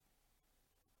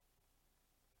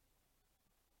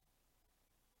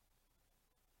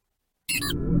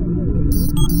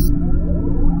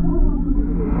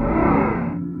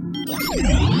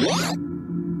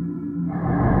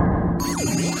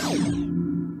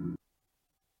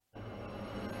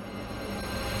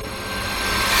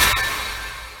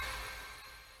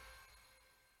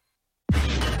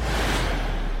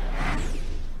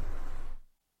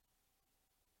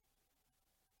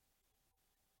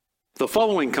The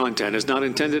following content is not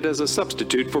intended as a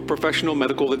substitute for professional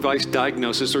medical advice,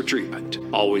 diagnosis, or treatment.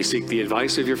 Always seek the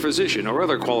advice of your physician or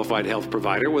other qualified health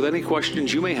provider with any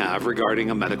questions you may have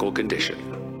regarding a medical condition.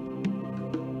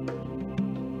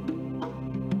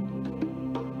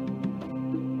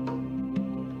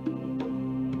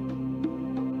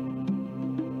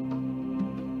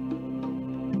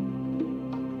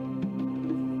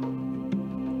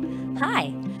 Hi,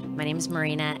 my name is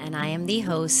Marina, and I am the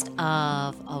host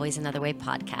of Always Another Way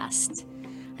podcast.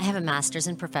 I have a master's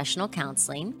in professional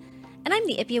counseling, and I'm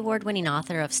the IPPY Award-winning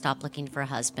author of Stop Looking for a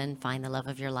Husband, Find the Love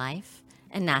of Your Life,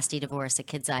 and Nasty Divorce, A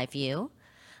Kid's Eye View.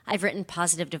 I've written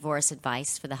positive divorce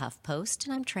advice for the HuffPost,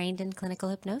 and I'm trained in clinical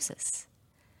hypnosis.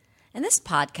 And this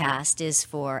podcast is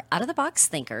for out-of-the-box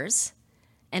thinkers,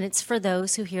 and it's for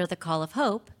those who hear the call of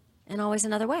hope and always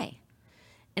another way.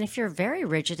 And if you're very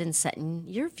rigid and set in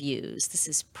your views, this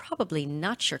is probably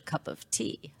not your cup of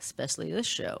tea, especially this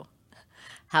show.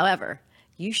 However,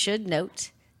 you should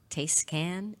note, tastes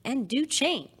can and do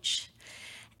change.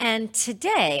 And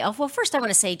today, first I want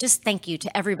to say just thank you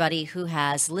to everybody who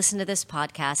has listened to this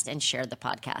podcast and shared the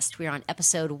podcast. We're on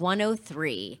episode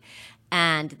 103,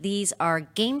 and these are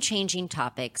game-changing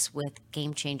topics with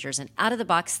game changers and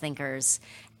out-of-the-box thinkers.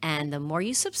 And the more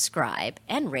you subscribe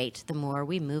and rate, the more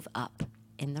we move up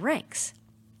in the ranks.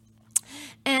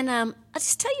 And I'll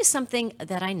just tell you something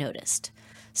that I noticed.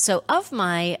 So of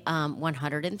my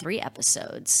 103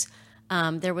 episodes,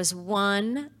 there was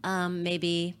one,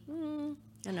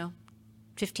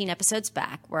 15 episodes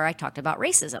back where I talked about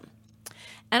racism.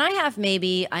 And I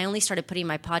only started putting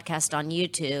my podcast on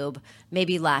YouTube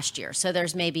maybe last year. So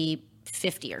there's maybe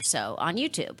 50 or so on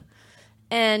YouTube.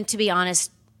 And to be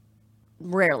honest,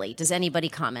 rarely does anybody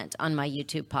comment on my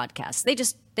YouTube podcast. They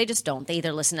just don't. They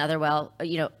either listen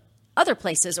other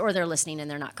places, or they're listening and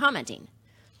they're not commenting.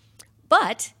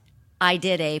 But I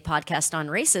did a podcast on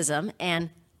racism, and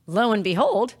lo and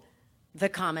behold, the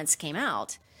comments came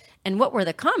out. And what were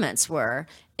the comments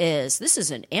is this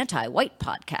is an anti-white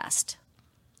podcast,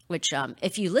 which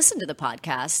if you listen to the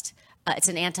podcast, it's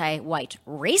an anti-white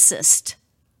racist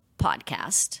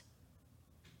podcast,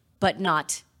 but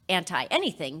not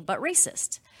anti-anything but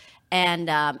racist.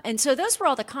 And so those were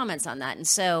all the comments on that. And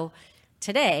so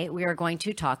today we are going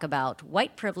to talk about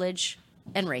white privilege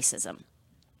and racism.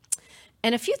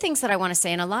 And a few things that I want to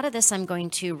say, and a lot of this I'm going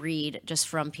to read just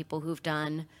from people who've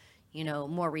done,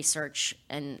 more research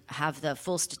and have the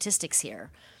full statistics here.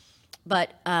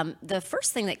 But the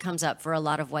first thing that comes up for a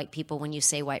lot of white people when you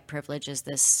say white privilege is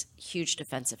this huge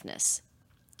defensiveness.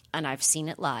 And I've seen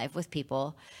it live with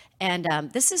people. And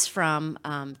this is from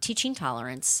Teaching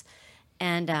Tolerance.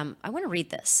 And I want to read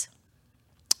this.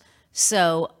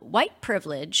 So, white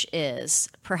privilege is,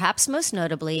 perhaps most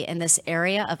notably in this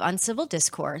area of uncivil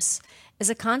discourse, is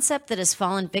a concept that has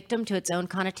fallen victim to its own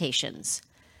connotations.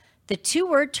 The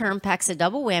two-word term packs a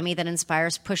double whammy that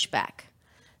inspires pushback.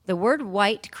 The word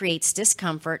white creates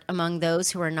discomfort among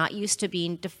those who are not used to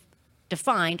being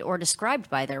defined or described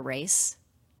by their race.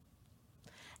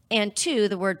 And two,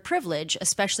 the word privilege,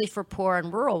 especially for poor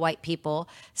and rural white people,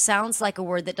 sounds like a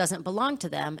word that doesn't belong to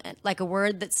them, like a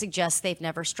word that suggests they've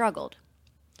never struggled.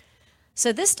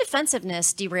 So this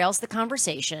defensiveness derails the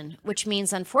conversation, which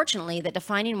means, unfortunately, that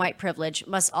defining white privilege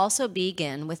must also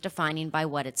begin with defining by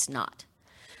what it's not.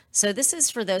 So this is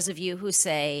for those of you who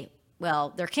say,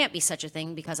 well, there can't be such a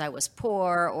thing because I was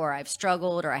poor, or I've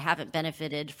struggled, or I haven't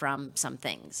benefited from some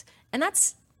things. And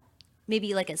that's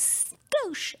maybe like a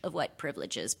skosh of white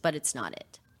privileges, but it's not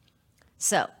it.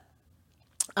 So,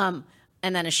 and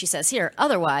then as she says here,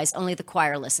 otherwise, only the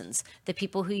choir listens. The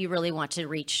people who you really want to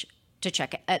reach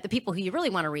check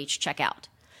out.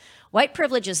 White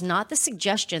privilege is not the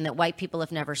suggestion that white people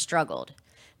have never struggled.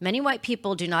 Many white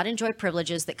people do not enjoy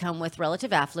privileges that come with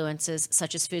relative affluences,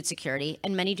 such as food security,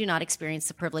 and many do not experience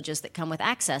the privileges that come with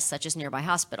access, such as nearby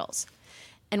hospitals.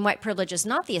 And white privilege is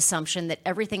not the assumption that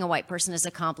everything a white person has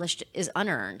accomplished is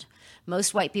unearned.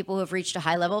 Most white people who have reached a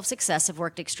high level of success have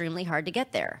worked extremely hard to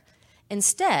get there.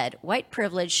 Instead, white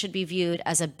privilege should be viewed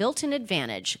as a built-in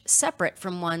advantage, separate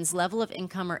from one's level of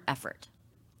income or effort.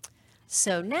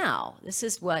 So now, this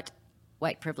is what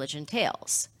white privilege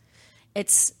entails.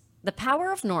 It's the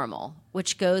power of normal,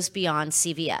 which goes beyond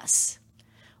CVS.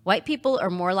 White people are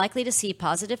more likely to see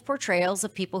positive portrayals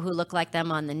of people who look like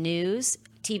them on the news,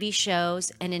 TV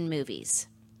shows, and in movies.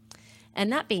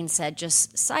 And that being said,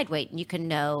 just side weight, you can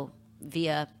know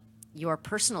via your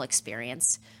personal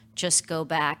experience, just go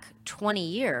back 20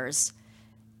 years,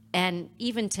 and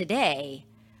even today,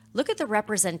 look at the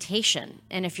representation.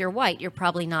 And if you're white, you're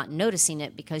probably not noticing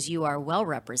it because you are well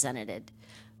represented.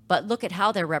 But look at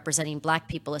how they're representing black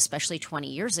people, especially 20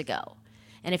 years ago.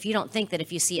 And if you don't think that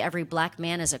if you see every black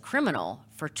man as a criminal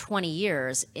for 20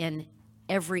 years in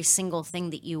every single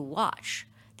thing that you watch,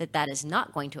 that is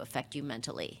not going to affect you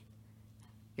mentally,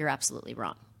 you're absolutely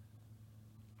wrong.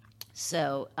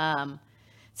 So it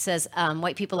says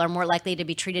white people are more likely to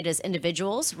be treated as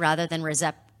individuals rather than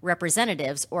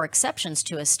representatives or exceptions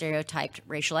to a stereotyped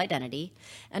racial identity.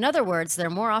 In other words, they're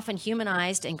more often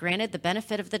humanized and granted the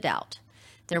benefit of the doubt.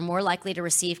 They're more likely to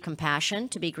receive compassion,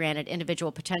 to be granted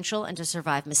individual potential, and to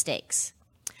survive mistakes.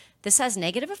 This has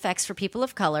negative effects for people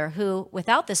of color who,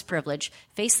 without this privilege,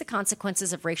 face the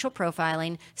consequences of racial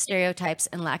profiling, stereotypes,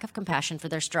 and lack of compassion for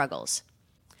their struggles.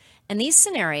 In these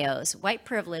scenarios, white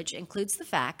privilege includes the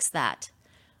facts that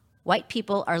white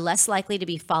people are less likely to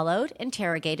be followed,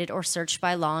 interrogated, or searched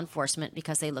by law enforcement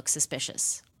because they look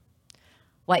suspicious.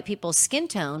 White people's skin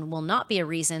tone will not be a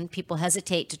reason people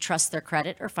hesitate to trust their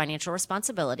credit or financial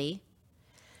responsibility.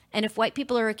 And if white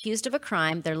people are accused of a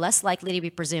crime, they're less likely to be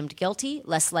presumed guilty,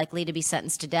 less likely to be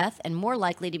sentenced to death, and more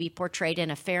likely to be portrayed in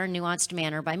a fair, nuanced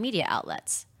manner by media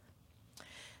outlets.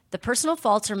 The personal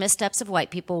faults or missteps of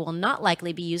white people will not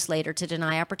likely be used later to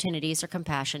deny opportunities or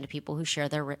compassion to people who share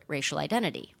their racial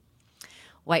identity.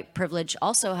 White privilege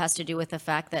also has to do with the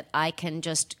fact that I can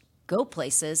just go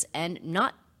places and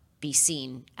not be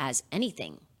seen as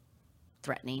anything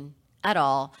threatening at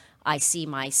all. I see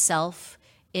myself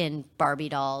in Barbie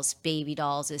dolls, baby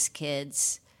dolls as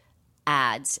kids,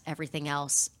 ads, everything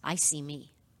else. I see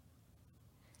me.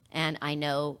 And I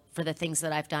know for the things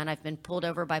that I've done, I've been pulled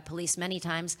over by police many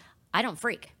times. I don't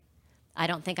freak. I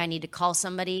don't think I need to call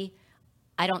somebody.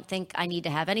 I don't think I need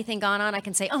to have anything gone on. I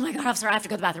can say, oh my God, officer, I have to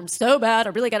go to the bathroom so bad. I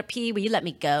really got to pee. Will you let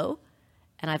me go?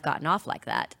 And I've gotten off like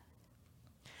that.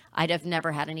 I'd have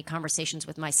never had any conversations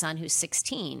with my son, who's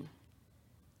 16,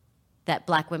 that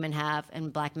black women have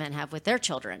and black men have with their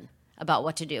children about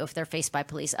what to do if they're faced by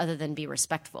police, other than be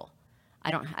respectful. I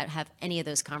don't have any of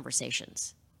those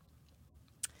conversations.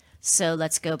 So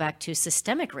let's go back to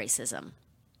systemic racism.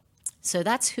 So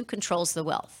that's who controls the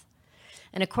wealth.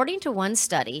 And according to one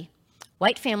study,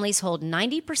 white families hold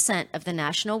 90% of the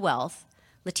national wealth,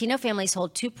 Latino families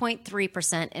hold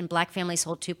 2.3%, and black families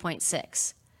hold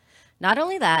 2.6%. Not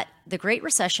only that, the Great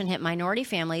Recession hit minority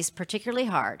families particularly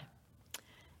hard,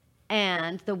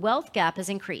 and the wealth gap has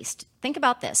increased. Think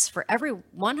about this. For every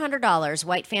 $100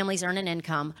 white families earn in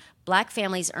income, black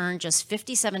families earn just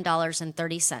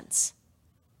 $57.30.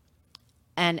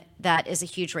 And that is a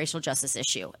huge racial justice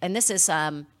issue. And this is,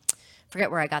 forget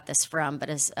where I got this from, but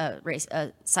it's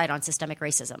a site on systemic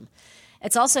racism.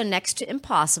 It's also next to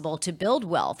impossible to build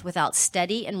wealth without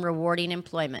steady and rewarding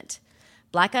employment.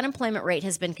 Black unemployment rate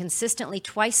has been consistently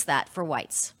twice that for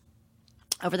whites.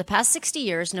 Over the past 60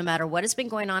 years, no matter what has been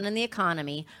going on in the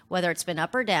economy, whether it's been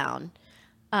up or down,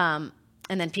 and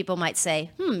then people might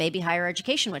say, maybe higher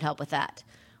education would help with that.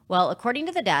 Well, according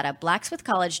to the data, blacks with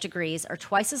college degrees are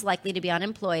twice as likely to be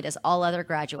unemployed as all other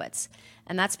graduates.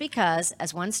 And that's because,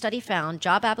 as one study found,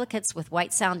 job applicants with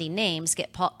white-sounding names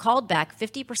get called back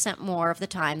 50% more of the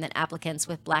time than applicants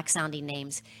with black-sounding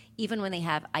names, even when they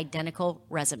have identical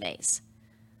resumes.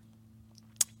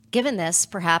 Given this,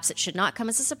 perhaps it should not come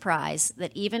as a surprise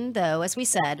that even though, as we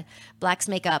said, blacks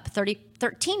make up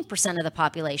 13% of the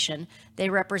population, they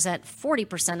represent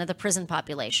 40% of the prison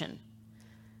population.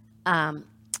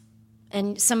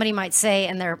 And somebody might say,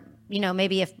 and they're,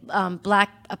 maybe if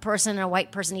a person and a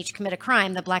white person each commit a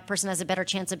crime, the black person has a better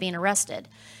chance of being arrested.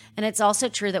 And it's also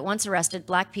true that once arrested,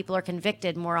 black people are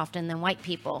convicted more often than white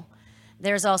people.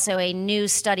 There's also a new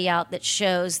study out that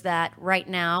shows that right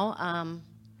now,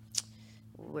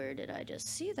 where did I just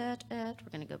see that at?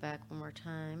 We're going to go back one more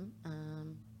time.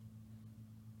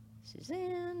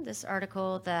 Suzanne, this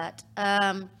article that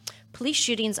police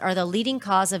shootings are the leading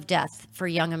cause of death for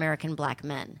young American black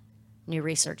men, new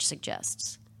research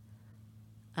suggests.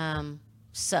 Then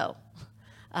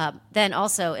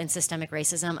also in systemic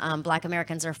racism, black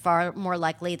Americans are far more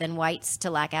likely than whites to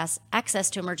lack access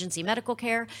to emergency medical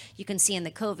care. You can see in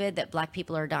the COVID that black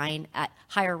people are dying at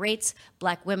higher rates.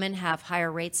 Black women have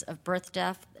higher rates of birth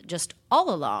death just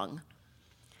all along.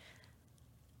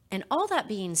 And all that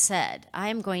being said, I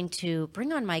am going to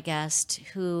bring on my guest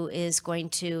who is going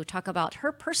to talk about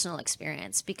her personal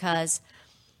experience, because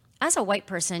as a white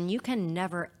person, you can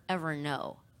never, ever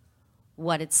know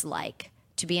what it's like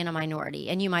to be in a minority.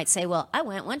 And you might say, well, I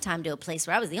went one time to a place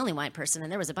where I was the only white person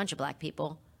and there was a bunch of black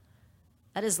people.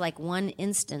 That is like one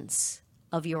instance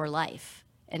of your life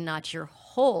and not your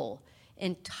whole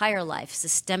entire life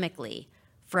systemically,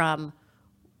 from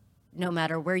no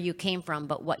matter where you came from,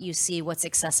 but what you see, what's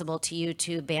accessible to you,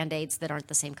 to Band-Aids that aren't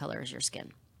the same color as your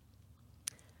skin.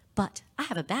 But I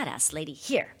have a badass lady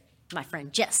here, my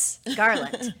friend Jess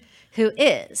Garland. who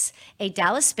is a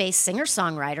Dallas-based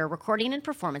singer-songwriter, recording and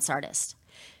performance artist.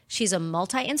 She's a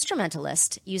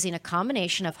multi-instrumentalist using a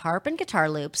combination of harp and guitar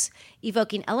loops,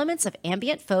 evoking elements of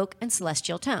ambient folk and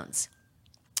celestial tones.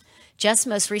 Jess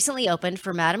most recently opened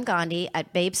for Madame Gandhi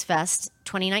at Babes Fest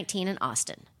 2019 in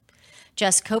Austin.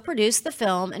 Jess co-produced the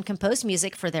film and composed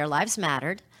music for Their Lives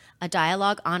Mattered, a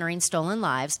dialogue honoring stolen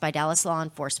lives by Dallas law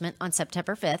enforcement on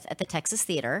September 5th at the Texas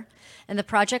Theater, and the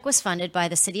project was funded by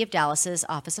the City of Dallas's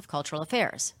Office of Cultural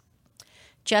Affairs.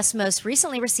 Jess most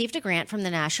recently received a grant from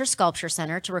the Nasher Sculpture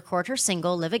Center to record her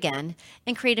single, Live Again,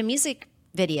 and create a music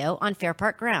video on Fair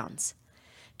Park grounds.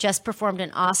 Jess performed in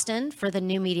Austin for the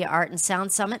New Media Art and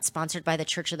Sound Summit, sponsored by the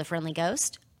Church of the Friendly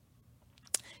Ghost.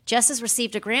 Jess has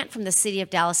received a grant from the City of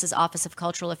Dallas's Office of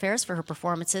Cultural Affairs for her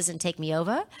performances in Take Me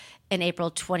Over in April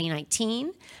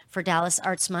 2019 for Dallas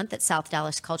Arts Month at South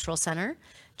Dallas Cultural Center.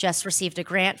 Jess received a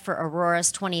grant for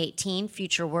Aurora's 2018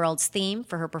 Future Worlds theme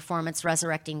for her performance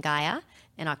Resurrecting Gaia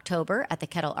in October at the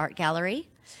Kettle Art Gallery.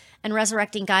 And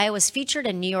Resurrecting Gaia was featured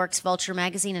in New York's Vulture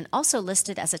magazine and also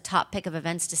listed as a top pick of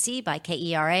events to see by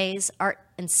KERA's Art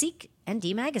and Seek and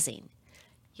D magazine.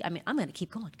 I mean, I'm going to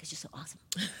keep going because you're so awesome.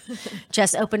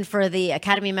 Jess opened for the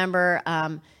Academy member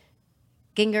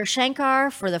Ginger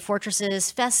Shankar for the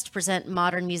Fortresses Fest Present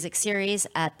Modern Music Series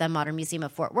at the Modern Museum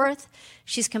of Fort Worth.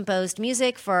 She's composed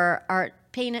music for Art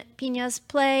Pina's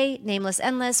play, Nameless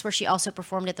Endless, where she also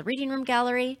performed at the Reading Room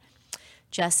Gallery.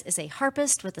 Jess is a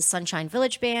harpist with the Sunshine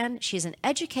Village Band. She's an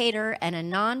educator and a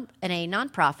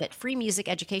nonprofit free music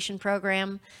education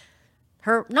program.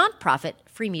 Her nonprofit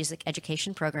free music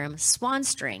education program, Swan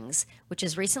Strings, which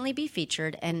has recently been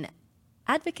featured in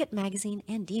Advocate Magazine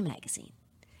and D Magazine.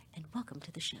 And welcome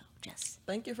to the show, Jess.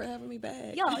 Thank you for having me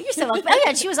back. Yo, you're so welcome. Oh,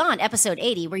 yeah, she was on episode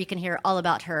 80, where you can hear all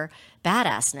about her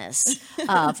badassness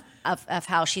of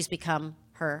how she's become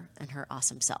her and her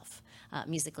awesome self,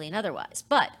 musically and otherwise.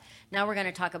 But now we're going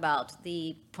to talk about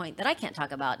the point that I can't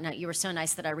talk about. Now, you were so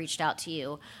nice that I reached out to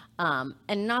you,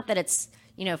 and not that it's,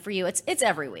 you know, for you, it's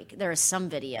every week. There is some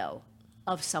video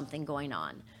of something going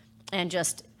on. And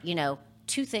just, you know,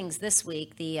 two things this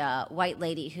week. The white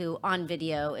lady who on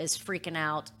video is freaking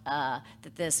out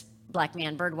that this black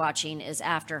man bird watching is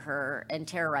after her and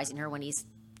terrorizing her when he's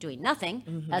doing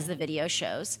nothing, as the video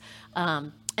shows.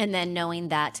 And then knowing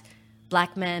that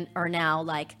black men are now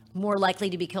like more likely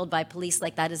to be killed by police,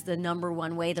 like that is the number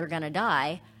one way they're going to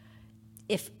die.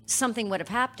 If something would have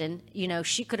happened, you know,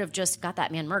 she could have just got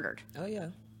that man murdered. Oh, yeah.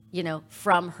 You know,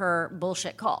 from her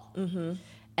bullshit call. Mm-hmm.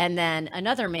 And then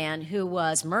another man who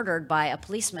was murdered by a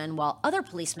policeman while other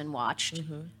policemen watched,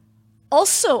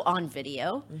 also on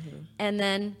video. And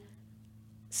then,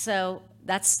 so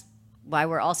that's why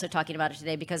we're also talking about it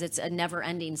today, because it's a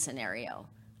never-ending scenario.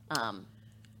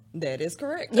 That is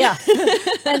correct. Yeah.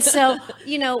 And so,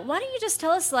 you know, why don't you just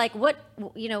tell us, like, what,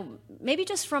 you know, maybe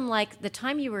just from, like, the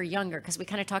time you were younger, because we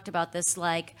kind of talked about this,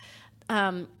 like,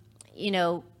 you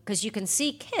know, because you can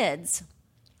see kids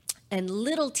and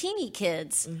little teeny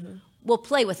kids will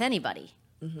play with anybody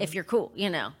if you're cool, you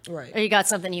know. Right. Or you got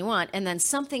something you want, and then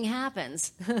something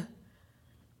happens.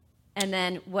 And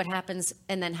then what happens,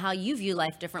 and then how you view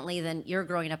life differently than your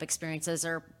growing up experiences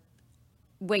are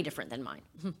way different than mine.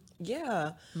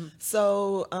 Yeah.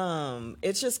 So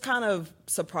it's just kind of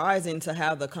surprising to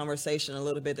have the conversation a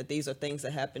little bit that these are things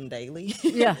that happen daily.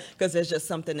 Yeah. Because it's just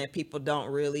something that people don't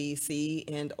really see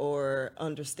and or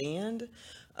understand.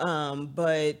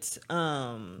 But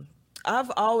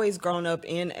I've always grown up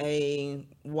in a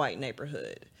white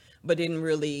neighborhood, but didn't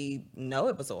really know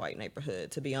it was a white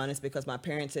neighborhood, to be honest, because my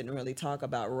parents didn't really talk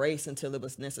about race until it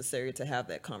was necessary to have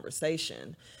that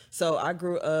conversation. So I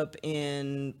grew up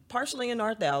partially in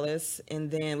North Dallas, and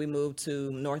then we moved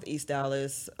to Northeast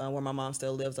Dallas, where my mom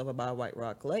still lives over by White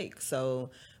Rock Lake.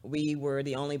 So we were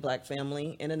the only black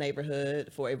family in the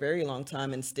neighborhood for a very long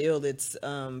time, and still it's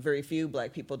very few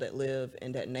black people that live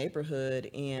in that neighborhood.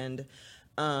 And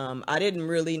I didn't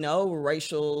really know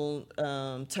racial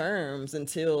terms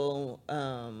until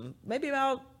maybe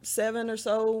about 7 or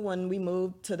so when we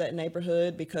moved to that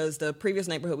neighborhood, because the previous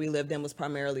neighborhood we lived in was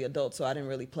primarily adults, so I didn't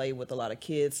really play with a lot of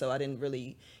kids, so I didn't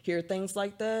really hear things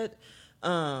like that.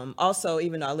 Also,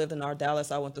 even though I lived in North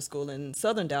Dallas, I went to school in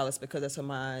Southern Dallas because that's where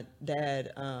my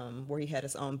dad, where he had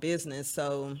his own business.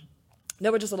 So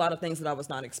there were just a lot of things that I was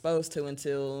not exposed to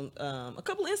until a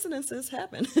couple incidences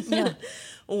happened. Yeah.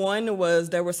 One was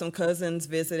there were some cousins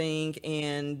visiting,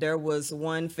 and there was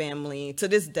one family, to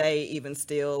this day even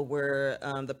still, where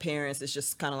the parents, it's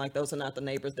just kind of like, those are not the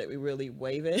neighbors that we really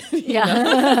wave at.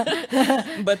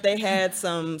 Yeah. But they had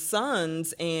some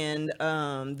sons, and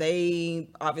they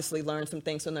obviously learned some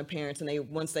things from their parents, and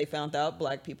once they found out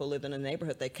black people lived in the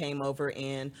neighborhood, they came over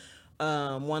and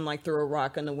One like threw a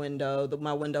rock in the window.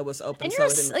 My window was open.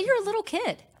 And So you're a little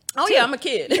kid. Oh too. yeah, I'm a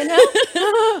kid. You know?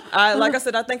 Like I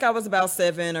said, I think I was about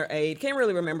 7 or 8. Can't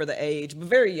really remember the age, but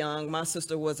very young. My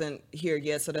sister wasn't here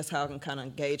yet, so that's how I can kind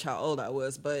of gauge how old I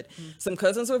was. But some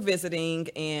cousins were visiting,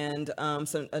 and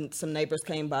some neighbors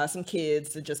came by, some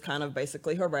kids to just kind of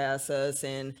basically harass us.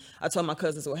 And I told my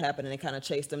cousins what happened, and they kind of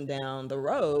chased them down the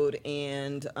road.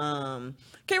 And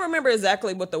can't remember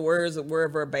exactly what the words were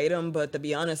verbatim, but to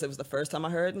be honest, it was the first time I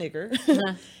heard nigger,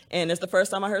 and it's the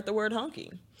first time I heard the word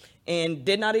honky. And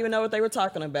did not even know what they were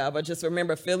talking about, but just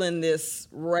remember feeling this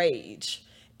rage.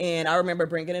 And I remember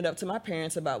bringing it up to my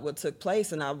parents about what took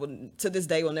place. And I would, to this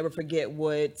day, will never forget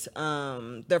what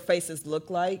their faces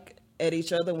looked like at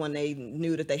each other when they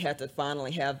knew that they had to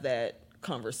finally have that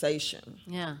conversation.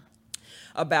 Yeah.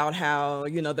 About how,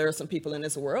 there are some people in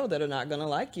this world that are not going to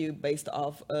like you based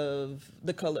off of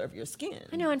the color of your skin.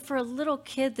 I know, and for a little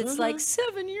kid that's like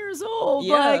 7 years old,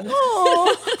 Yeah.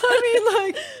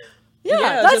 like,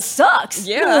 yeah, that sucks.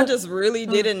 Yeah, I just really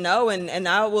didn't know, and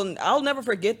I'll never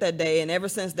forget that day. And ever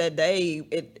since that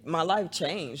day, my life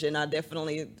changed, and I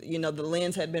definitely, the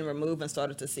lens had been removed and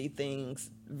started to see things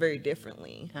very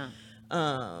differently. Yeah.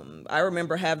 I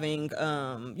remember having,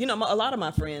 a lot of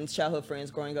my friends, childhood friends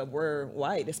growing up were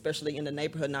white, especially in the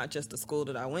neighborhood, not just the school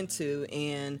that I went to.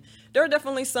 And there were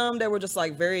definitely some that were just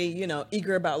like very,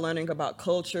 eager about learning about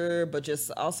culture, but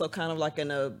just also kind of like in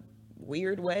a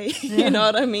weird way. You know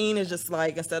what I mean? It's just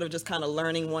like, instead of just kind of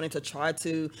learning, wanting to try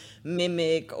to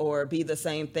mimic or be the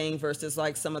same thing, versus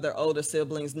like some of their older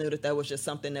siblings knew that was just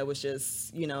something that was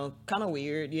just, kind of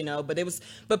weird, but it was,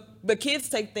 but kids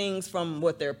take things from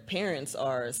what their parents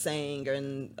are saying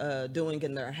and doing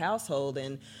in their household.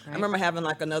 And I remember having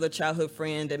like another childhood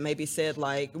friend that maybe said,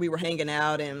 like, we were hanging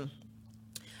out, and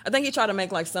I think he tried to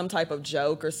make like some type of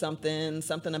joke or something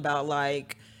about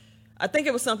like, I think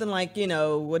it was something like,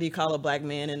 what do you call a black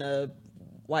man in a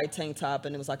white tank top,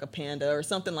 and it was like a panda or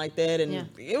something like that. And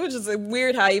it was just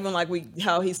weird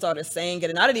how he started saying it.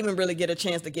 And I didn't even really get a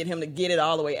chance to get him to get it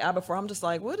all the way out before. I'm just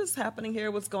like, what is happening here?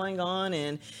 What's going on?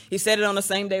 And he said it on the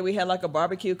same day we had like a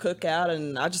barbecue cookout,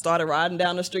 and I just started riding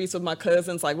down the streets with my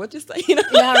cousins. Like, what'd you say?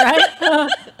 Yeah, right.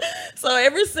 So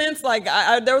ever since, like,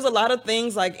 there was a lot of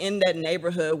things like in that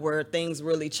neighborhood where things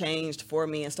really changed for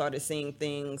me and started seeing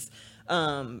things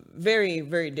very,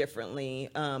 very differently.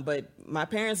 But my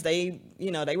parents, they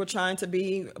were trying to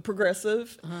be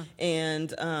progressive,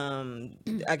 and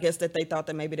I guess that they thought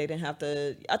that maybe they didn't have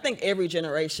to. I think every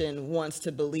generation wants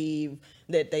to believe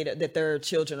that that their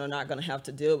children are not going to have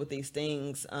to deal with these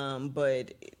things.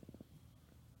 But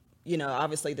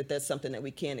obviously that's something that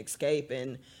we can't escape.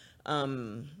 And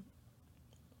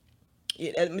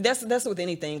that's with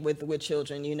anything with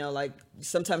children, like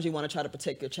sometimes you want to try to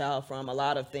protect your child from a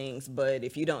lot of things, but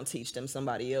if you don't teach them,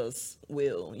 somebody else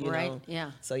will, you know?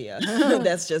 Yeah. So yeah,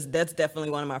 that's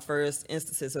definitely one of my first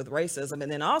instances with racism.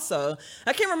 And then also,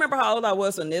 I can't remember how old I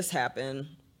was when this happened,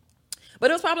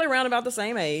 but it was probably around about the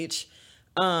same age.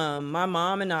 My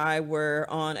mom and I were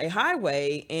on a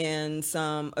highway, and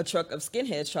a truck of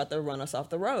skinheads tried to run us off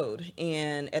the road.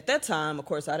 And at that time, of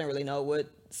course, I didn't really know what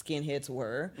skinheads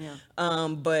were. Yeah.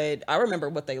 But I remember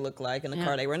what they looked like in the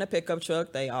car. They were in a pickup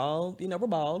truck. They all, were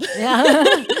bald. Yeah.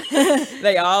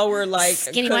 They all were like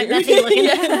skinny white nothing looking.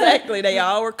 Yeah, exactly. They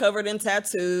all were covered in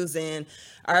tattoos, and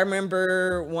I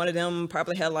remember one of them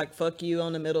probably had like "fuck you"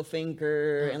 on the middle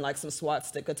finger and like some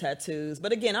swastika tattoos.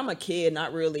 But again, I'm a kid,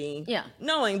 not really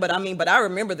knowing. But I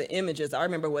remember the images. I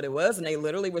remember what it was, and they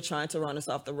literally were trying to run us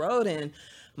off the road. And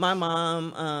my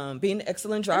mom, being an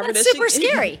excellent driver, and that's super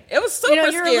scary. It was super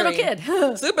you're scary. a little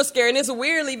kid. Super scary. And it's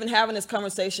weird even having this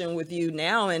conversation with you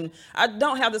now. And I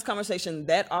don't have this conversation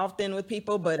that often with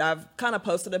people, but I've kind of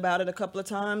posted about it a couple of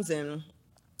times. And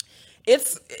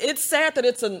it's sad that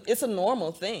it's a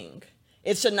normal thing.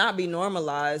 It should not be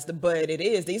normalized, but it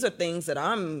is. These are things that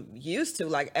I'm used to.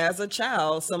 Like, as a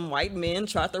child, some white men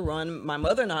tried to run my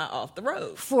mother and I off the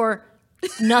road. For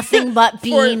nothing but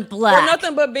being black. For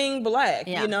nothing but being black,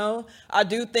 yeah. I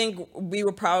do think we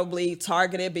were probably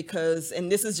targeted because,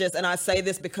 and this is just, and I say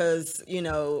this because, there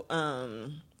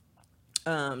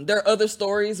are other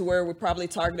stories where we're probably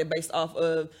targeted based off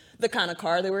of the kind of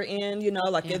car they were in,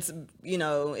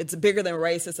 it's bigger than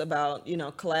race. It's about,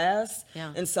 class.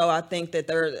 Yeah. And so I think that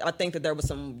there was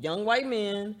some young white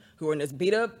men who were in this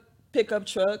beat up pickup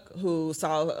truck who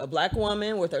saw a black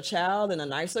woman with her child in a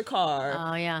nicer car.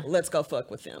 Oh yeah. Let's go fuck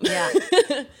with them. Yeah.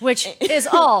 Which is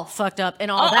all fucked up in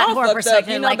all that more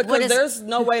perspective. Because there's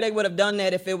no way they would have done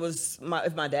that if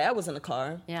my dad was in the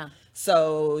car. Yeah.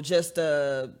 So just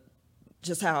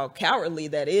just how cowardly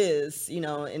that is, you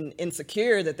know, and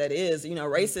insecure that is, you know,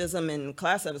 racism and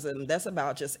classism, that's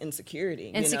about just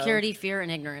insecurity. Insecurity, you know? Fear,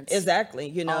 and ignorance. Exactly,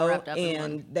 you know, wrapped up in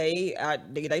and they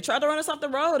tried to run us off the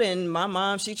road, and my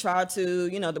mom, she tried to,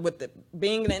 you know,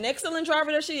 being an excellent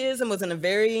driver that she is, and was in a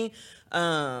very,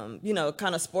 you know,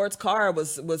 kind of sports car,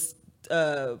 was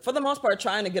for the most part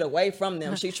trying to get away from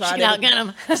them. She tried to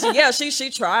outgun them. she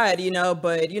tried, you know,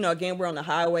 but, you know, again, we're on the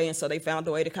highway, and so they found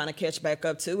a way to kind of catch back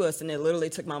up to us, and it literally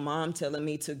took my mom telling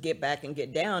me to get back and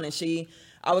get down, and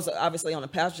I was obviously on the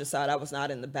passenger side. I was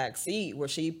not in the back seat, where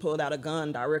she pulled out a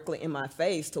gun directly in my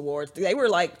face they were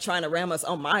like trying to ram us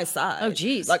on my side. Oh,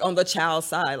 geez. Like on the child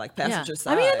side, like passenger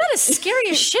side. I mean, that is scary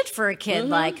as shit for a kid,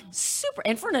 like super,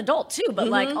 and for an adult too, but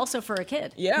like also for a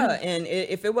kid. Yeah. And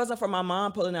if it wasn't for my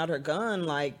mom pulling out her gun,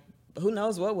 like, who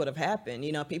knows what would have happened?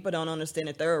 You know, people don't understand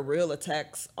that there are real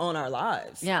attacks on our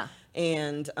lives. Yeah.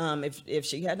 And if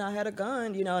she had not had a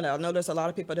gun, you know, and I know there's a lot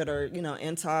of people that are, you know,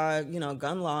 anti, you know,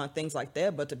 gun law and things like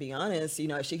that. But to be honest, you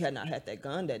know, if she had not had that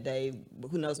gun that day,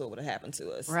 who knows what would have happened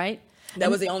to us? Right. That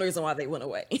was the only reason why they went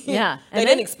away. Yeah. They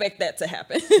didn't expect that to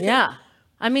happen. Yeah.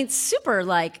 I mean, super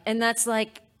like, and that's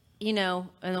like, you know,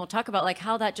 and we'll talk about like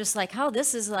how that just like how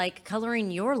this is like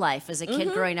coloring your life as a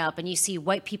kid growing up, and you see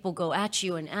white people go at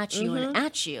you and at you and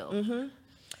at you.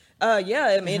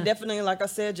 Yeah, I mean, definitely, like I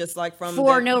said, just like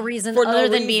for no reason other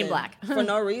than being black. For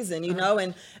no reason, you know,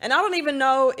 and I don't even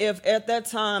know if at that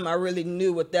time I really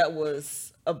knew what that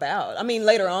was about. I mean,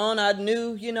 later on I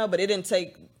knew, you know, but it didn't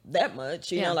take that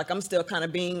much, you know, like I'm still kind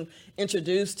of being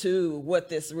introduced to what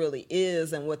this really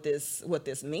is and what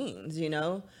this means, you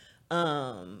know.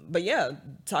 But yeah,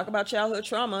 talk about childhood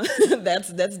trauma.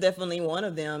 that's definitely one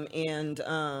of them. And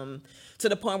to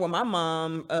the point where my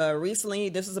mom recently,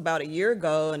 this was about a year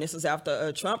ago, and this was after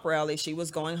a Trump rally, she was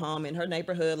going home in her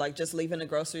neighborhood, like just leaving the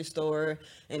grocery store,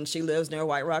 and she lives near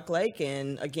White Rock Lake.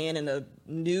 And again, in a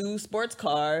new sports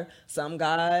car, some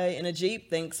guy in a Jeep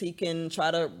thinks he can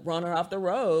try to run her off the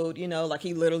road. You know, like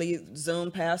he literally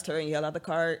zoomed past her and yelled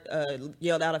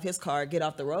out of his car, "Get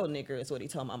off the road, nigger," is what he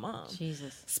told my mom.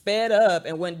 Jesus. Sped up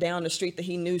and went down the street that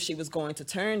he knew she was going to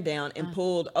turn down, and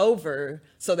pulled over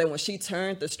so that when she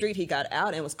turned the street, he got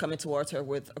out and was coming towards her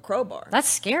with a crowbar. That's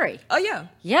scary. Oh yeah.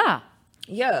 Yeah.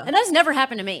 Yeah. And that's never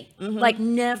happened to me. Like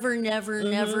never, not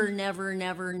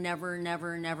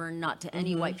to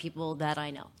any white people that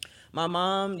I know. My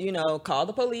mom, you know, called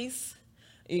the police.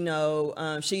 You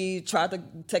know, she tried to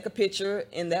take a picture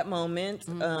in that moment.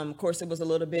 Of course, it was a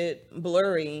little bit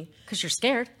blurry. Because you're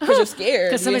scared. Because you're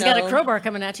scared. Because somebody's got a crowbar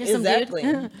coming at you.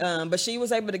 Exactly. But she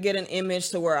was able to get an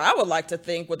image to where I would like to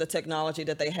think with the technology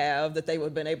that they have, that they would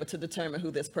have been able to determine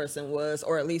who this person was,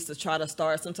 or at least to try to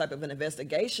start some type of an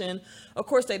investigation. Of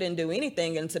course, they didn't do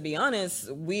anything. And to be honest,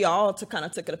 we all kind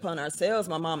of took it upon ourselves.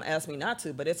 My mom asked me not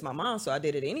to, but it's my mom, so I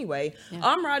did it anyway. Yeah.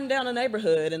 I'm riding down the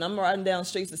neighborhood, and I'm riding down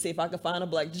streets to see if I could find a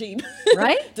black Jeep,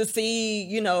 right? To see,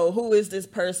 you know, who is this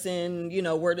person, you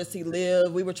know, where does he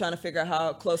live? We were trying to figure out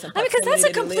how close and because that's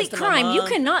a complete crime. You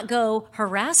cannot go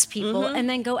harass people and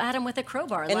then go at them with a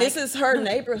crowbar. And this is her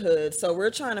neighborhood, so we're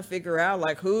trying to figure out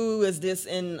like who is this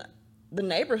in the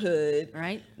neighborhood,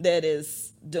 right, that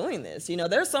is doing this. You know,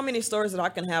 there's so many stories that I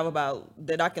can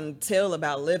tell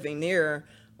about living near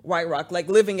White Rock, like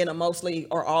living in a mostly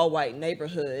or all white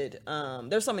neighborhood.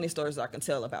 There's so many stories I can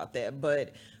tell about that,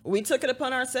 but we took it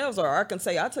upon ourselves, or I can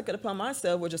say I took it upon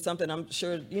myself, which is something I'm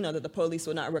sure, you know, that the police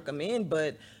would not recommend.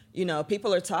 But, you know,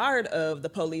 people are tired of the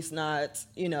police not,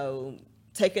 you know,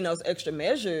 taking those extra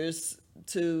measures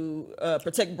to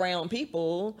protect brown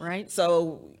people. Right.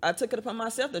 So I took it upon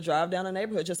myself to drive down the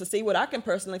neighborhood just to see what I can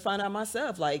personally find out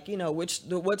myself. Like, you know,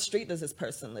 what street does this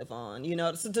person live on? You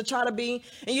know, to try to be,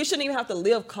 and you shouldn't even have to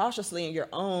live cautiously in your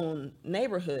own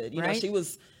neighborhood. You know, she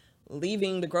was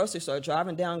leaving the grocery store,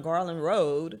 driving down Garland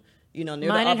Road, you know, near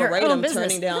minding the Arboretum, turning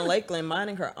turning down Lakeland,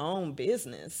 minding her own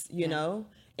business, you know,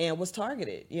 and was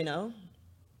targeted, you know.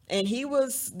 And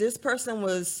this person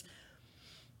was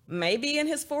maybe in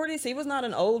his 40s. He was not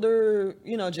an older,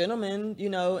 you know, gentleman, you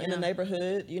know, in the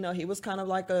neighborhood. You know, he was kind of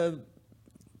like a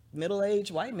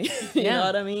middle-aged white man, you know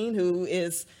what I mean, who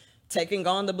is taking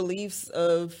on the beliefs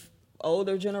of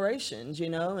older generations, you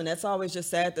know. And that's always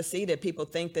just sad to see, that people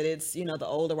think that it's, you know, the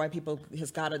older white people has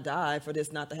got to die for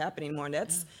this not to happen anymore. And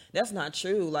that's not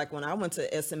true. Like when I went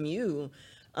to SMU,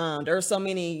 there were so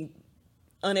many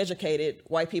uneducated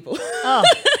white people. Oh.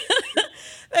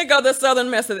 They go to Southern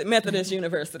Methodist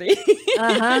University, which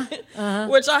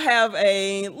I have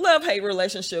a love-hate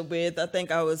relationship with. I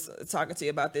think I was talking to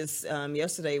you about this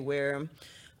yesterday, where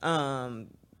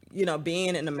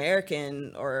being an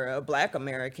American or a Black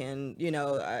American,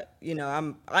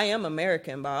 I am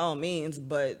American by all means,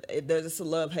 but there's a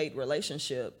love-hate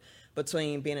relationship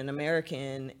between being an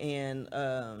American and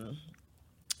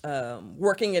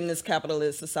working in this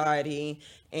capitalist society.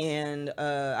 And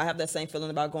I have that same feeling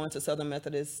about going to Southern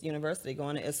Methodist University,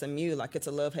 going to SMU. Like, it's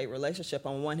a love-hate relationship.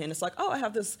 On one hand, it's like, oh, I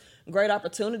have this great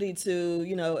opportunity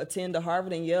to, attend the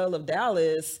Harvard and Yale of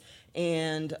Dallas,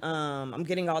 and I'm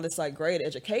getting all this like great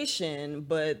education.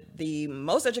 But the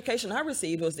most education I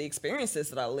received was the experiences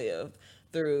that I lived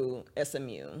through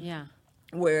SMU. Yeah.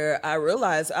 Where I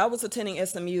realized I was attending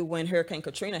SMU when Hurricane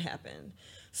Katrina happened.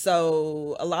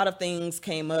 So a lot of things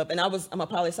came up, and I'm a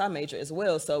poli-sci major as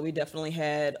well. So we definitely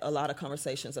had a lot of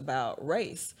conversations about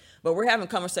race, but we're having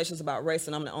conversations about race,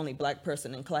 and I'm the only Black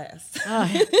person in class. Oh,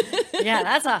 yeah,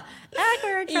 that's a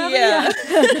accurate. Yeah.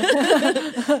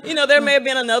 There may have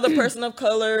been another person of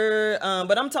color,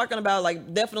 but I'm talking about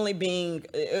like definitely being,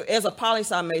 as a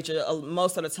poli-sci major,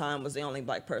 most of the time was the only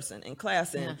Black person in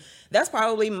class. And that's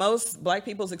probably most Black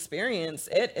people's experience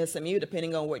at SMU,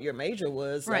 depending on what your major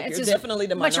was. Right. Like, you're definitely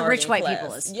the bunch of rich white class.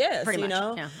 people is yes, pretty much.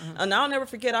 Yeah. Uh-huh. And I'll never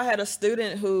forget, I had a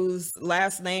student whose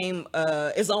last name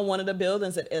is on one of the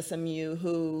buildings at SMU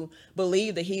who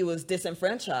believed that he was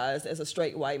disenfranchised as a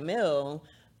straight white male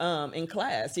in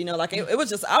class. It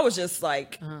was just, I was just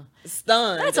like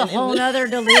stunned. That's a whole nother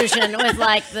delusion with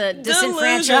like the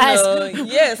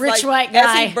disenfranchised rich white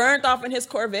guy. He burnt off in his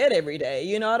Corvette every day.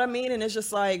 You know what I mean? And it's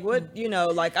just like, what,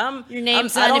 I'm... Your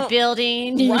name's on a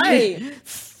building. Right.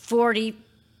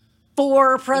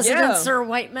 44 presidents are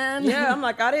white men. Yeah, I'm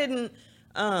like, I didn't...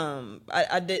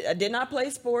 I did not play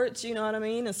sports, you know what I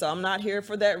mean? And so I'm not here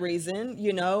for that reason,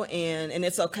 and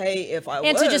it's okay if I was.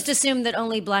 And to just assume that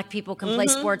only Black people can play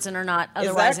sports and are not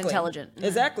otherwise intelligent.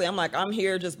 Exactly. I'm like, I'm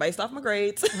here just based off my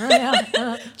grades.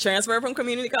 Transfer from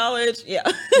community college. Yeah.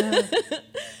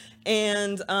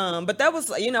 And but that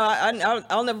was,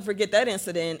 I'll never forget that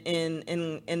incident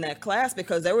in that class,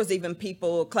 because there was even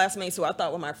classmates who I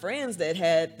thought were my friends, that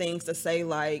had things to say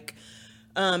like,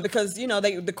 because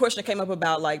the question came up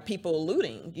about like people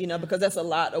looting, because that's a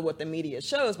lot of what the media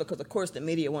shows, because of course the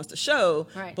media wants to show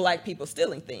Black people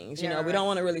stealing things. We don't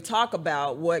want to really talk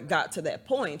about what got to that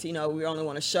point. We only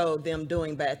want to show them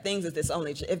doing bad things as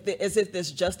if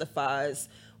this justifies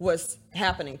what's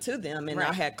happening to them. And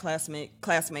I had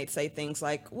classmates say things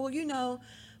like, well,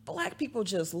 Black people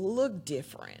just look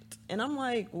different. And I'm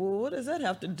like, well, what does that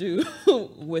have to do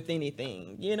with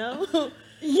anything, Yeah. What does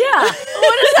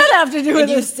that have to do with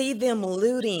it? You see them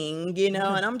looting, and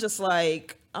I'm just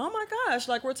like, oh my gosh,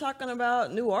 like we're talking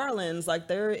about New Orleans, like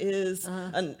there is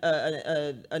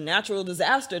a natural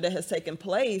disaster that has taken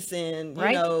place, and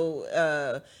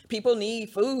people need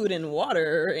food and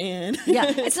water, and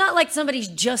it's not like somebody's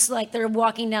just like they're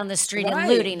walking down the street and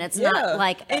looting. It's not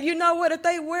like, and you know what, if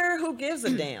they were, who gives a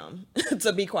damn?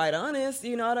 To be quite honest,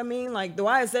 you know what I mean? Like,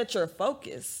 why is that your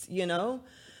focus?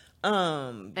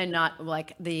 And not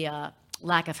like the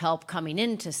lack of help coming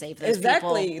in to save those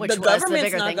exactly. people. Which the was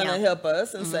government's the not going to help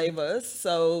us and Mm-hmm. save us.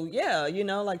 So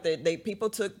like they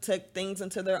people take things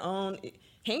into their own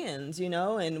hands,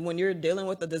 and when you're dealing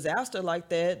with a disaster like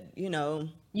that,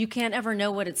 you can't ever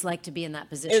know what it's like to be in that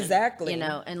position. Exactly.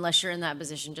 Unless you're in that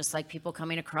position, just like people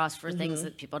coming across for things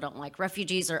that people don't like,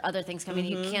 refugees or other things coming,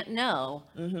 you can't know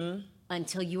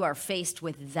until you are faced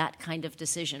with that kind of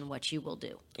decision what you will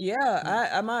do.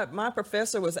 Yeah, my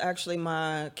professor was actually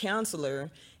my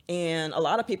counselor, and a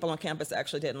lot of people on campus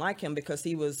actually didn't like him because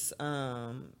he was,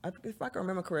 if I can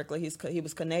remember correctly, he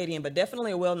was Canadian, but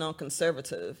definitely a well-known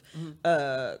conservative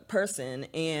person,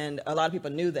 and a lot of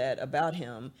people knew that about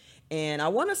him. And I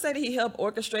want to say that he helped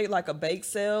orchestrate like a bake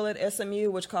sale at SMU,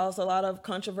 which caused a lot of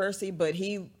controversy, but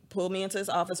he pulled me into his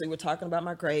office. We were talking about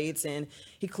my grades, and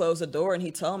he closed the door and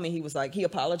he told me, he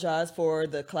apologized for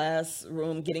the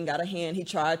classroom getting out of hand. He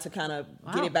tried to kind of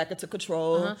get it back into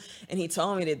control. And he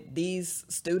told me that these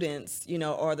students,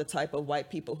 are the type of white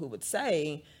people who would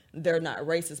say they're not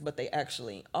racist, but they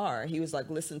actually are. He was like,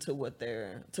 listen to what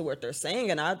they're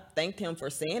saying. And I thanked him for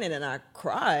saying it, and I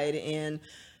cried. And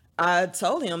I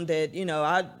told him that,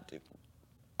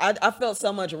 I felt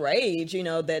so much rage,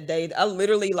 that day. I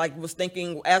literally was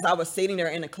thinking as I was sitting there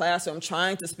in the classroom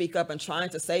trying to speak up and trying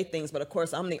to say things. But of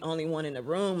course, I'm the only one in the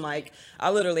room. Like, I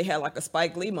literally had like a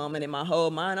Spike Lee moment in my whole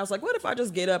mind. I was like, what if I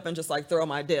just get up and just like throw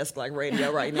my desk like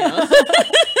radio right now?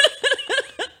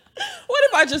 What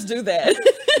if I just do that?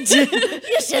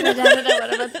 You should have done it. I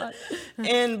would have thought.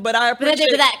 But I But I appreciate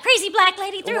did that crazy black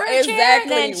lady through her chair.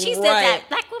 And then she said that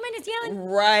black woman is yelling.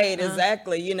 Right,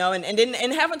 exactly. You know,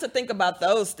 and having to think about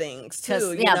those things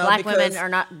too. Because black women are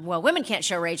not. Well, women can't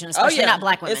show rage, and especially not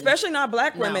black women. Especially not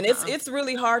black women. No, It's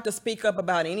really hard to speak up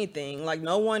about anything. Like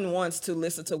no one wants to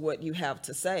listen to what you have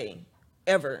to say.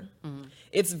 Ever. Mm-hmm.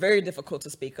 It's very difficult to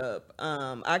speak up.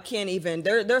 I can't even,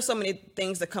 there's so many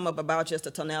things that come up about just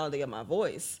the tonality of my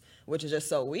voice, which is just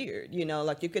so weird. You know,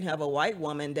 like you can have a white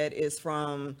woman that is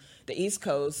from the East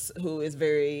Coast who is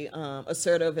very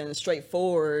assertive and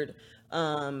straightforward.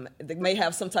 They may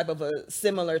have some type of a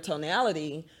similar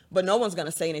tonality, but no one's going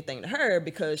to say anything to her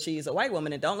because she's a white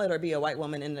woman, and don't let her be a white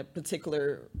woman in a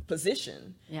particular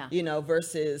position. Yeah. You know,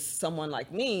 versus someone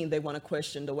like me, they want to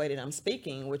question the way that I'm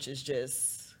speaking, which is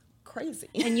just crazy.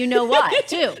 And you know why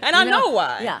too. And I know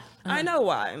why. Yeah. I know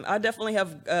why. I definitely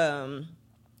have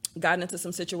gotten into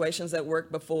some situations at work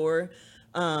before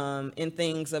in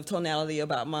things of tonality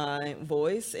about my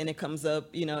voice, and it comes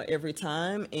up, you know, every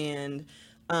time. And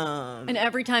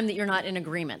every time that you're not in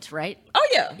agreement, right? Oh,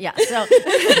 yeah. Yeah. So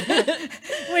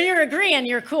when you're agreeing,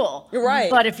 you're cool. Right.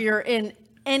 But if you're in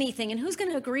anything, and who's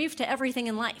going to agree to everything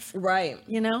in life? Right.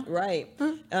 You know? Right.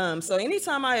 So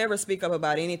anytime I ever speak up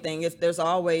about anything, there's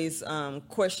always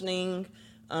questioning,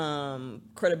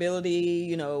 credibility,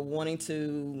 you know, wanting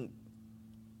to,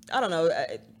 I don't know,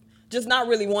 just not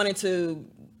really wanting to,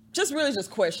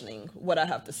 just questioning what I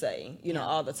have to say, you know,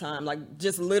 all the time. Like,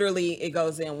 just literally, it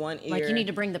goes in one ear. Like, you need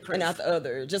to bring the proof. And out the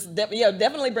other. Just,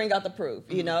 definitely bring out the proof,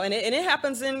 you know. And it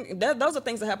happens those are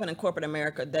things that happen in corporate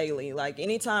America daily. Like,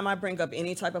 anytime I bring up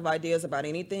any type of ideas about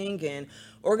anything, and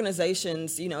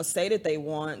organizations, you know, say that they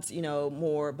want, you know,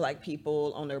 more black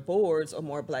people on their boards or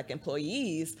more black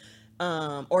employees,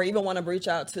 or even want to reach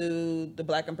out to the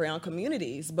black and brown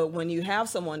communities. But when you have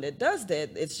someone that does that,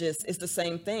 it's the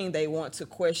same thing. They want to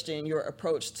question your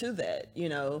approach to that, you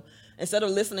know, instead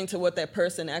of listening to what that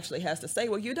person actually has to say.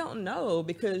 Well, you don't know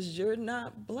because you're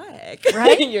not black,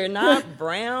 right? You're not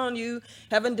brown. You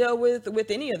haven't dealt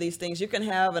with any of these things. You can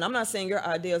have, and I'm not saying your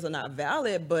ideas are not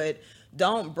valid, but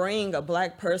don't bring a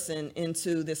black person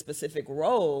into this specific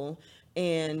role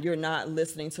and you're not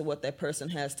listening to what that person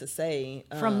has to say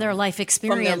from their life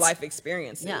experience. From their life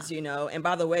experiences, you know. And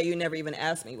by the way, you never even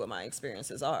asked me what my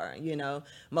experiences are. You know,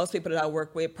 most people that I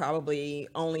work with probably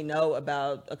only know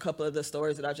about a couple of the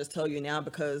stories that I just told you now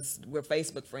because we're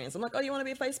Facebook friends. I'm like, oh, you want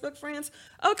to be Facebook friends?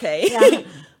 Okay,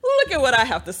 look at what I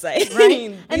have to say.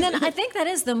 Right. And then I think that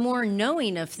is the more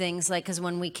knowing of things, like, because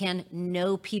when we can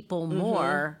know people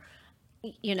more,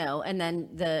 you know, and then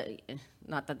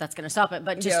not that that's going to stop it,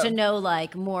 but just to know,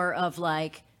 like, more of,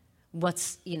 like,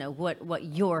 what's, you know, what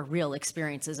your real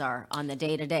experiences are on the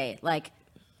day to day. Like,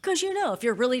 because, you know, if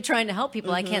you're really trying to help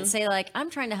people, I can't say, like,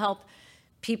 I'm trying to help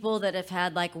people that have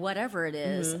had, like, whatever it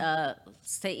is,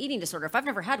 say eating disorder. If I've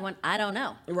never had one, I don't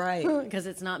know. Right. Because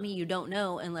it's not me. You don't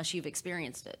know unless you've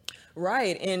experienced it.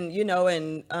 Right. And, you know,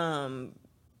 and,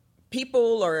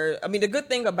 people are, I mean, the good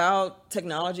thing about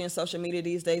technology and social media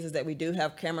these days is that we do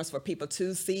have cameras for people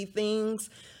to see things.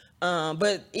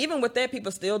 But even with that,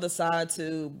 people still decide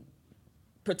to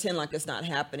pretend like it's not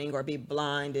happening or be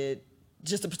blinded,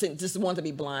 just want to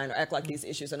be blind or act like these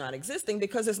issues are not existing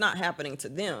because it's not happening to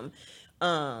them.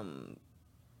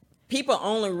 People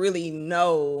only really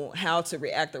know how to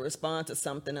react or respond to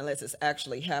something unless it's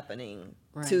actually happening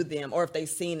to them or if they've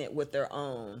seen it with their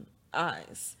own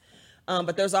eyes.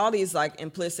 But there's all these, like,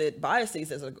 implicit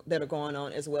biases that are going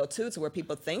on as well, too, to where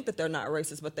people think that they're not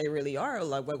racist, but they really are.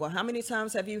 Like, well, how many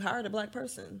times have you hired a black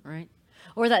person? Right.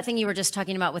 Or that thing you were just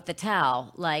talking about with the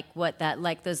towel, like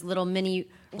like those little mini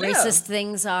racist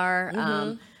things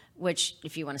are, which,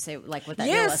 if you want to say, like, what that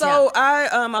deal was.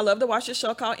 I love to watch this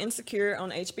show called Insecure on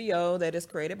HBO that is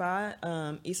created by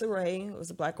Issa Rae, who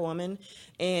was a black woman.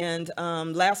 And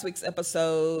last week's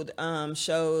episode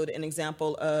showed an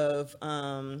example of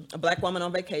a black woman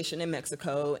on vacation in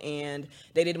Mexico, and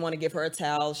they didn't want to give her a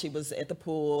towel. She was at the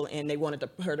pool, and they wanted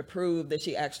her to prove that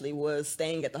she actually was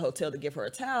staying at the hotel to give her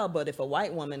a towel. But if a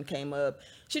white woman came up,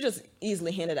 she just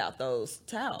easily handed out those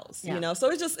towels, you know?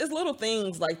 So it's little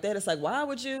things like that. It's like, why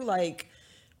would you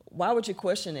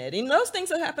question it? And those things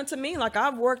have happened to me. Like,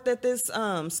 I've worked at this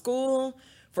school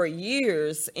for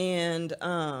years, and it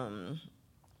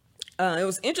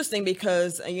was interesting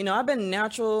because, you know, I've been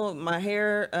natural, my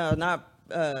hair, not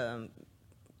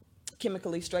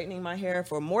chemically straightening my hair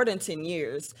for more than 10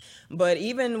 years. But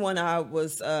even when I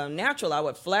was natural, I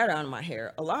would flat iron my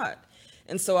hair a lot.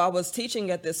 And so I was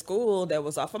teaching at this school that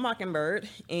was off of Mockingbird,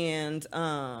 and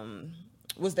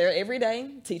was there every day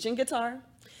teaching guitar.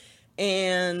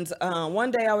 And one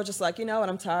day I was just like, you know what,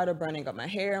 I'm tired of burning up my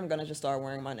hair. I'm going to just start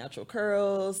wearing my natural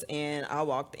curls. And I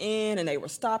walked in and they were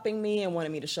stopping me and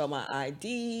wanted me to show my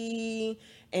ID.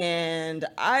 And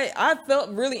I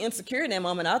felt really insecure in that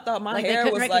moment. I thought my hair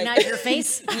was like... They couldn't recognize your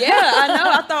face? Yeah, I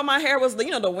know. I thought my hair was,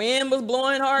 the wind was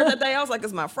blowing hard that day. I was like,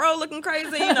 is my fro looking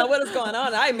crazy? What is going on?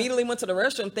 And I immediately went to the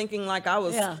restroom thinking like I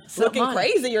was looking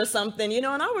crazy or something,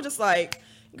 and I was just like,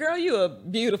 girl, you are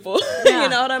beautiful. You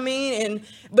know what I mean?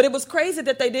 But it was crazy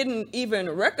that they didn't even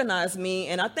recognize me.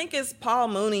 And I think it's Paul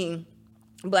Mooney,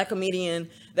 Black comedian,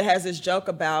 that has this joke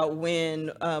about when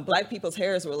Black people's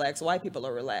hair is relaxed, white people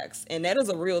are relaxed. And that is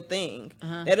a real thing.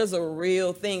 That is a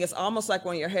real thing. It's almost like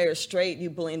when your hair is straight, you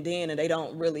blend in and they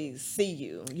don't really see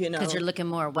you, Because you're looking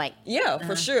more white. Yeah,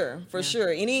 for sure. For sure.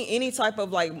 Any type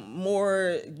of like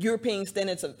more European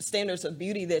standards of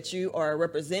beauty that you are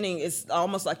representing, it's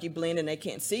almost like you blend and they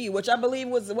can't see you, which I believe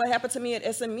was what happened to me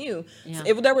at SMU.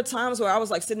 Yeah. There were times where I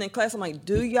was like sitting in class, I'm like,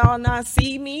 do y'all not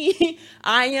see me?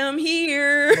 I am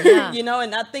here. Yeah.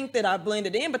 And I think that I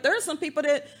blended in, but there are some people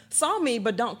that saw me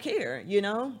but don't care,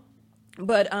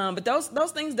 But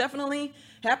those things definitely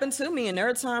happened to me, and there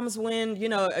are times when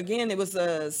again, it was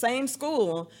the same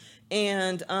school,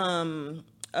 and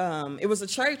it was a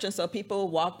church, and so people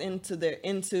walked into the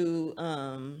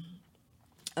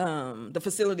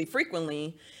facility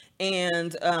frequently.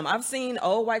 And I've seen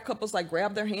old white couples like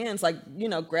grab their hands, like,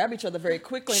 grab each other very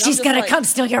quickly. And She's going to come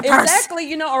steal your purse.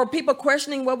 Exactly, or people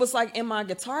questioning what was like in my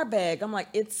guitar bag. I'm like,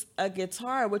 it's a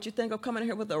guitar. What you think of coming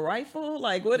here with a rifle?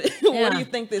 Like, what do you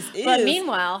think this is? But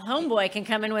meanwhile, homeboy can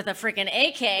come in with a freaking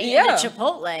AK and a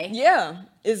Chipotle. Yeah,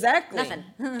 exactly. Nothing.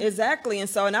 Exactly. And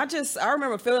so, I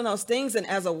remember feeling those things. And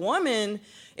as a woman,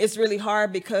 it's really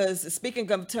hard because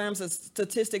speaking of terms of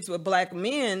statistics with Black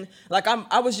men, like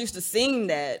I was used to seeing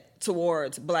that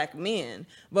towards Black men.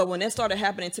 But when that started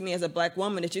happening to me as a Black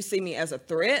woman, that you see me as a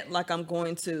threat, like I'm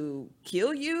going to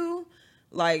kill you,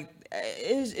 like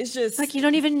it's just... Like you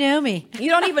don't even know me. You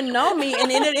don't even know me.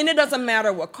 And it doesn't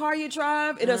matter what car you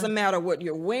drive. It doesn't matter what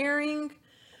you're wearing.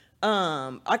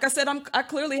 Like I said, I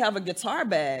clearly have a guitar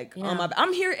bag.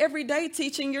 I'm here every day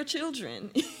teaching your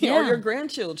children or your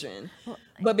grandchildren.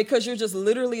 But because you're just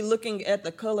literally looking at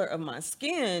the color of my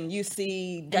skin, you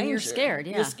see danger. And you're scared,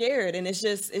 You're scared, and it's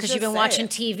just because you've been watching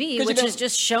TV, which is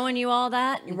just showing you all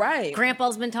that. Right.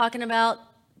 Grandpa's been talking about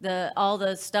all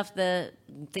the stuff, the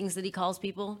things that he calls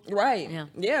people. Right. Yeah.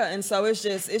 Yeah. And so it's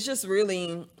just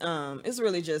really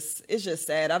it's just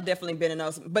sad. I've definitely been in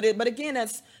those, but again,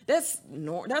 those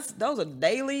are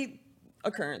daily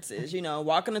occurrences,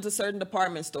 walking into certain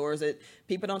department stores that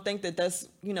people don't think that that's,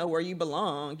 where you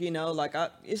belong,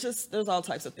 it's just, there's all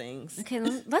types of things. Okay.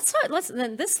 Then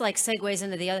this like segues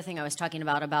into the other thing I was talking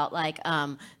about like,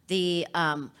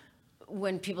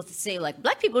 when people say like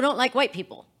Black people don't like white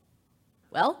people.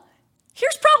 Well,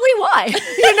 here's probably why.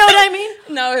 You know what I mean?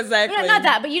 No, exactly. Yeah, not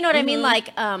that, but you know what I mean? Like,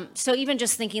 so even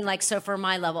just thinking like, so for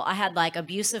my level, I had like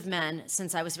abusive men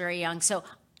since I was very young. So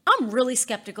I'm really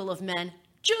skeptical of men,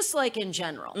 just like in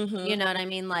general. You know what I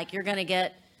mean? Like I'm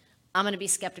going to be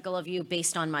skeptical of you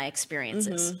based on my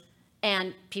experiences.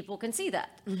 And people can see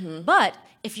that. But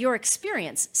if your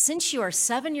experience, since you are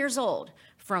 7 years old,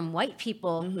 from white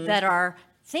people that are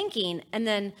thinking, and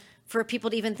then for people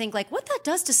to even think like what that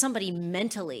does to somebody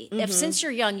mentally, if since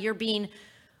you're young, you're being,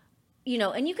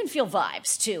 and you can feel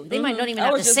vibes too. They might not even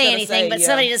have to say anything, but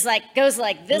somebody just like goes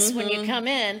like this when you come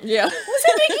in. Yeah. What does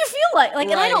that make you feel like? Like,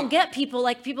 right. And I don't get people,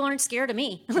 like people aren't scared of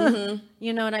me.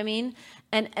 You know what I mean?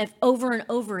 And if over and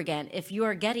over again, if you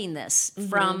are getting this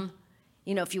from,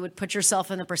 if you would put yourself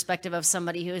in the perspective of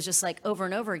somebody who is just like over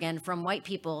and over again from white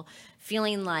people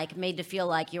feeling like, made to feel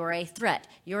like you're a threat,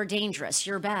 you're dangerous,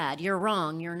 you're bad, you're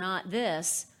wrong, you're not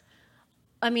this.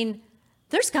 I mean,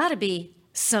 there's got to be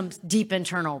some deep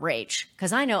internal rage,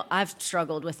 because I know I've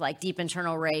struggled with like deep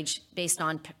internal rage based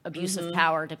on abuse of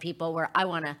power to people where I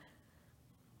want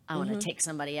to take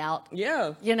somebody out.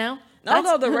 Yeah.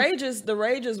 Although the rage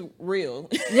is real.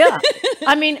 Yeah.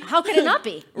 I mean, how could it not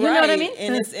be? You know what I mean?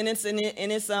 And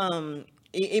it's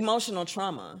emotional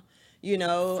trauma,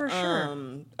 For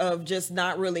sure. Of just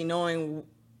not really knowing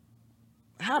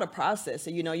how to process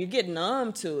it. You get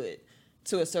numb to it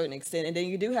to a certain extent, and then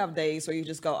you do have days where you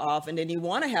just go off, and then you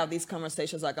want to have these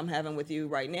conversations like I'm having with you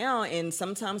right now, and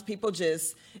sometimes people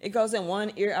it goes in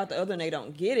one ear out the other, and they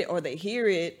don't get it, or they hear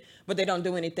it but they don't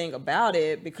do anything about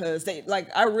it, because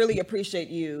I really appreciate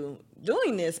you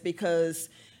doing this, because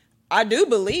I do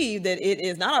believe that it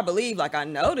is not, I believe, like I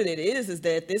know that it is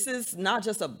that this is not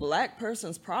just a black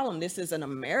person's problem. This is an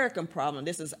American problem.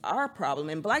 This is our problem.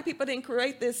 And black people didn't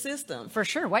create this system. For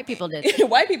sure. White people did.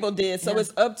 White people did. So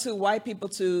it's up to white people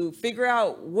to figure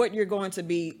out what you're going to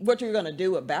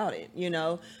do about it, you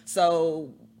know?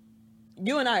 So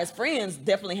you and I as friends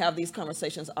definitely have these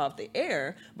conversations off the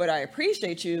air, but I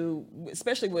appreciate you,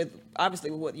 especially with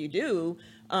what you do,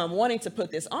 wanting to put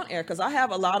this on air, because I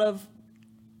have a lot of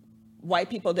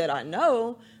white people that I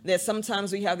know that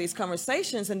sometimes we have these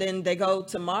conversations and then they go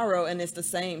tomorrow and it's the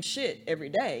same shit every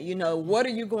day. You know, what are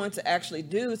you going to actually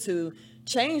do to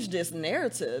change this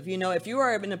narrative? You know, if you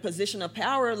are in a position of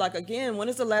power, like, again, when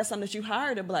is the last time that you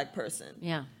hired a black person?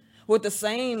 Yeah. With the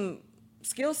same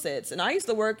skill sets? And I used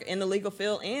to work in the legal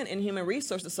field and in human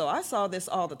resources, so I saw this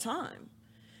all the time.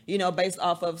 You know, based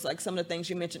off of like some of the things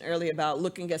you mentioned earlier about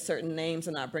looking at certain names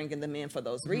and not bringing them in for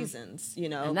those reasons, you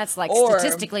know. And that's like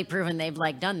statistically proven they've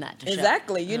like done that.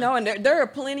 Exactly. You know, and there are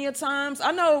plenty of times,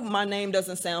 I know my name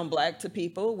doesn't sound black to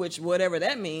people, which whatever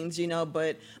that means, you know,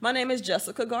 but my name is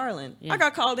Jessica Garland. I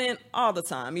got called in all the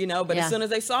time, you know, but as soon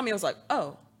as they saw me, I was like,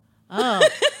 oh.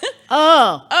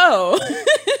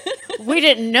 We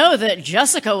didn't know that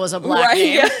Jessica was a black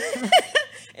name. Yeah.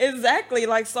 Exactly,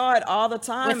 like saw it all the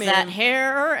time. With that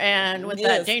hair and with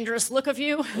that dangerous look of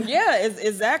you. Yeah,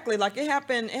 exactly. Like it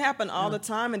happened all the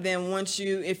time. And then once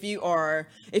if you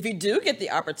do get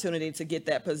the opportunity to get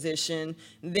that position,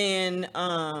 then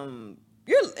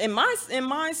you're in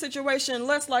my situation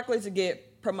less likely to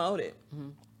get promoted. Mm-hmm.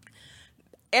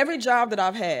 Every job that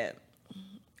I've had,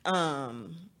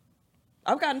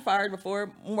 I've gotten fired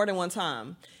before more than one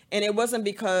time. And it wasn't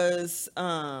because,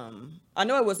 I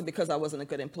know it wasn't because I wasn't a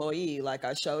good employee. Like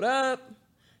I showed up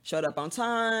on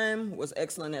time, was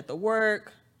excellent at the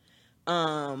work.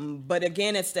 But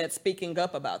again, it's that speaking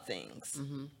up about things.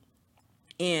 Mm-hmm.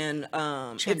 And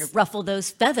trying to ruffle those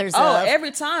feathers up.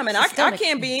 Every time. And I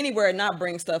can't be anywhere and not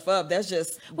bring stuff up. That's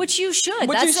just... Which you should.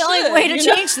 That's the only way to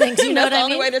change things. You know what I mean? That's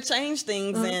the only way to change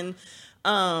things. And,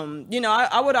 you know,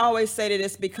 I would always say that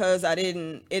it's because I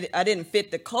didn't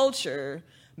fit the culture,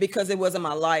 because it wasn't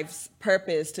my life's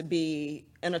purpose to be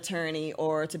an attorney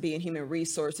or to be in human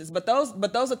resources. But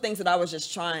those are things that I was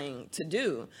just trying to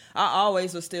do. I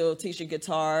always was still teaching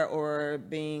guitar or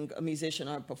being a musician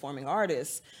or a performing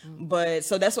artist. But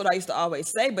so that's what I used to always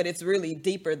say, but it's really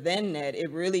deeper than that.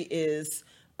 It really is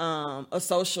a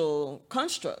social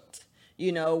construct,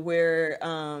 you know, where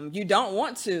you don't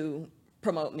want to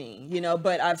promote me, you know,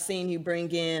 but I've seen you bring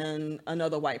in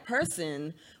another white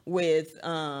person with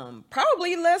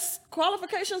probably less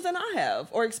qualifications than I have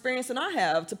or experience than I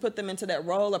have to put them into that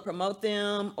role or promote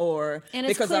them, or and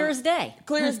it's clear as day.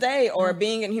 Clear as day. Or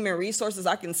being in human resources,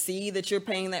 I can see that you're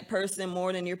paying that person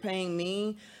more than you're paying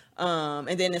me. And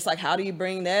then it's like, how do you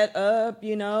bring that up,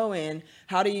 you know, and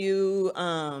how do you,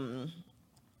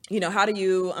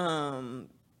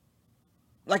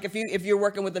 like if you're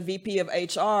working with a VP of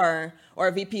HR or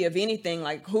a VP of anything,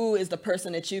 like who is the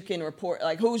person that you can report,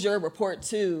 like who's your report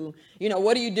to? You know,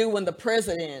 what do you do when the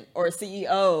president or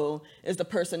CEO is the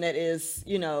person that is,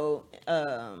 you know,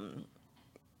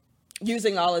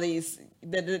 using all of these,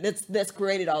 that's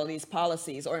created all of these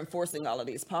policies or enforcing all of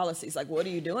these policies? Like, what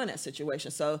do you do in that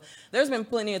situation? So there's been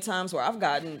plenty of times where I've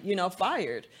gotten, you know,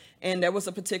 fired. And there was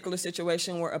a particular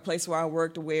situation where a place where I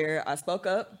worked where I spoke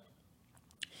up.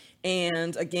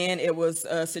 And again, it was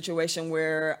a situation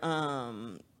where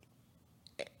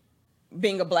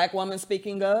being a black woman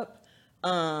speaking up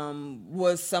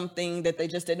was something that they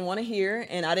just didn't want to hear.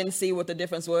 And I didn't see what the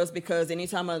difference was, because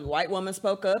anytime a white woman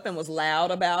spoke up and was loud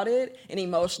about it and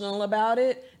emotional about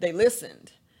it, they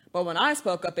listened. But when I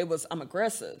spoke up, I'm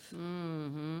aggressive.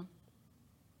 Mm-hmm.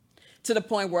 To the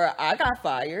point where I got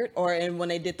fired, and when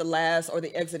they did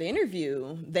the exit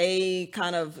interview, they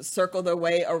kind of circled their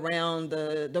way around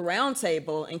the round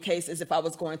table in case as if I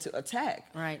was going to attack.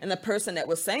 Right. And the person that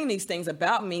was saying these things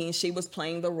about me, she was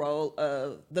playing the role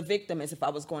of the victim as if I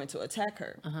was going to attack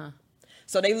her. Uh-huh.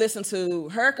 So they listened to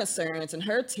her concerns and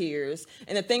her tears.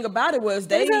 And the thing about it was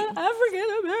African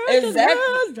American.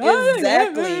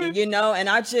 Exactly. You know, and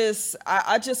I just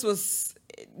was...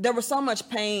 There was so much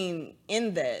pain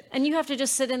in that. And you have to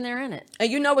just sit in there in it.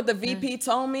 And you know what the VP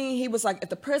told me? He was like, if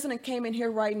the president came in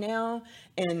here right now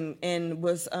and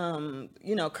was,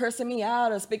 you know, cursing me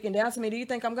out or speaking down to me, do you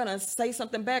think I'm going to say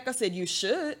something back? I said, you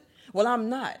should. Well, I'm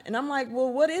not. And I'm like,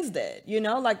 well, what is that? You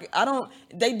know, like,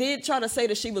 they did try to say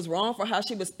that she was wrong for how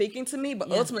she was speaking to me,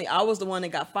 but ultimately I was the one that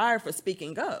got fired for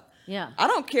speaking up. Yeah. I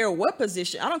don't care what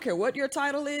position. I don't care what your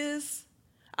title is.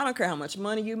 I don't care how much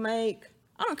money you make.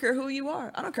 I don't care who you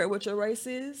are. I don't care what your race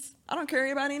is. I don't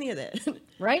care about any of that.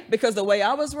 Right. Because the way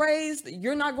I was raised,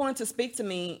 you're not going to speak to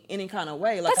me any kind of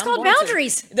way. Like, That's called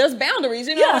boundaries. There's boundaries.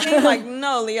 You know what I mean? Like,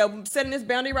 no, Leo, I'm setting this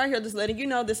boundary right here, just letting you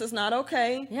know this is not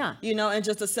okay. Yeah. You know, and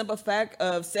just a simple fact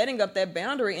of setting up that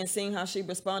boundary and seeing how she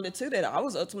responded to that. I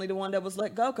was ultimately the one that was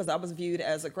let go because I was viewed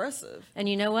as aggressive. And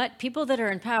you know what? People that are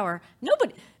in power,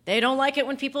 they don't like it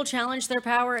when people challenge their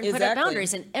power and put up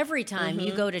boundaries. And every time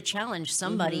you go to challenge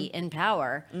somebody in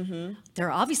power,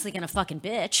 they're obviously going to fucking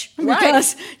bitch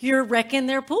because you're wrecking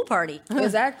their pool party.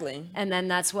 Exactly. And then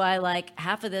that's why, like,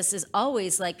 half of this is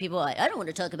always like people are like, I don't want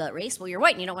to talk about race. Well, you're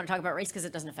white and you don't want to talk about race because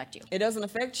it doesn't affect you. It doesn't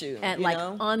affect you. And you like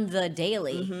know? on the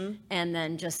daily. And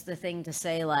then just the thing to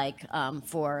say, like,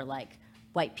 for like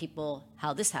white people,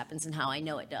 how this happens and how I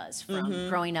know it does from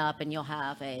growing up, and you'll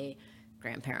have a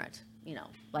grandparent, you know,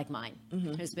 like mine,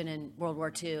 who's been in World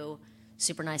War II,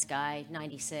 super nice guy,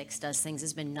 96, does things,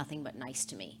 has been nothing but nice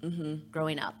to me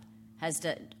growing up, has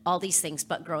done all these things.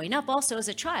 But growing up also as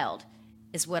a child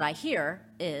is what I hear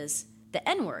is the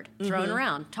N-word thrown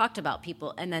around, talked about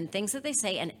people, and then things that they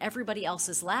say, and everybody else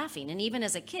is laughing. And even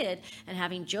as a kid, and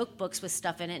having joke books with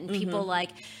stuff in it, and people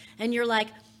like, and you're like,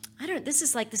 this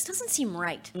doesn't seem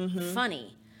right,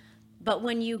 funny. But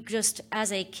when you just,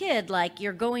 as a kid, like,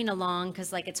 you're going along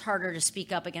because, like, it's harder to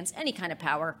speak up against any kind of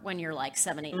power when you're, like,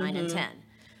 7, 8, 9, and 10.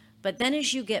 But then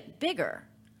as you get bigger,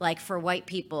 like, for white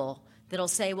people, that'll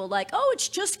say, well, like, oh, it's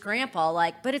just Grandpa.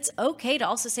 Like, but it's okay to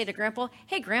also say to Grandpa,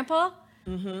 hey, Grandpa,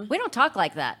 we don't talk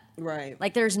like that. Right.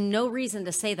 Like, there's no reason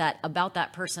to say that about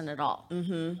that person at all.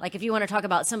 Like, if you want to talk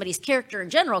about somebody's character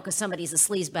in general because somebody's a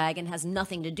sleazebag and has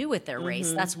nothing to do with their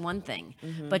race, that's one thing.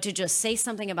 But to just say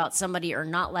something about somebody or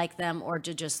not like them or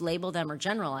to just label them or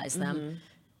generalize them,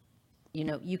 you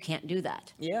know, you can't do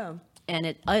that. Yeah. And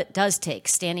it does take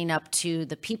standing up to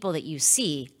the people that you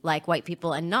see, like white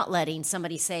people, and not letting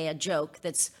somebody say a joke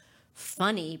that's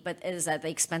funny but is at the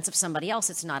expense of somebody else.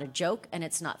 It's not a joke and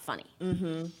it's not funny.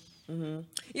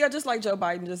 Yeah, just like Joe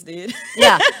Biden just did.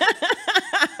 Yeah.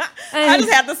 I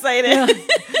just had to say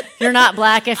that. You're not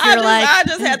black if you're I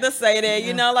just had to say that,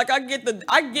 you know, like I get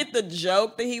the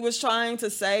joke that he was trying to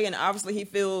say, and obviously he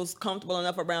feels comfortable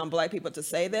enough around black people to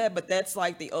say that, but that's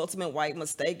like the ultimate white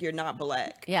mistake. You're not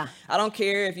black. Yeah. I don't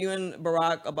care if you and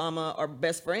Barack Obama are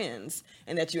best friends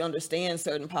and that you understand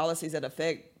certain policies that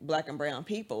affect black and brown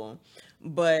people,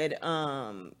 but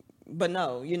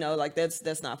no, you know, like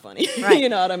that's not funny. Right. You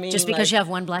know what I mean? Just because you have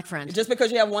one black friend. Just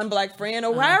because you have one black friend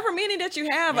or however many that you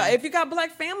have. If you got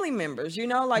black family members, you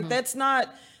know, like that's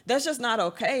just not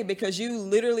okay, because you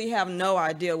literally have no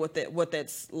idea what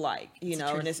that's like, you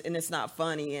know, and it's not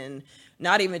funny. And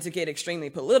not even to get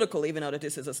extremely political, even though that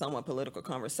this is a somewhat political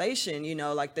conversation, you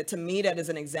know, like that, to me, that is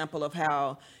an example of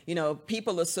how, you know,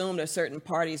 people assume that certain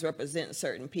parties represent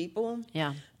certain people.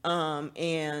 Yeah. You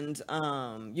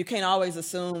can't always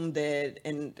assume that,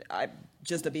 and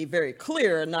just to be very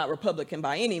clear, not Republican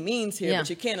by any means here, but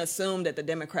you can't assume that the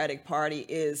Democratic Party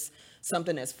is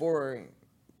something that's for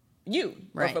you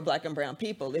or for black and brown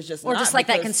people. It's just or not, just like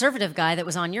that conservative guy that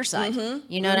was on your side.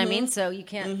 You know what I mean? So you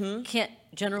can't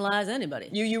generalize anybody.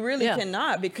 You really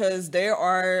cannot, because there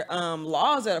are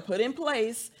laws that are put in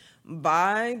place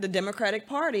by the Democratic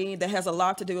Party that has a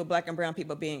lot to do with black and brown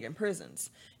people being in prisons,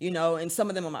 you know, and some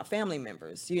of them are my family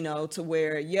members, you know, to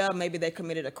where, maybe they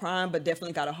committed a crime, but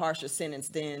definitely got a harsher sentence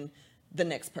than the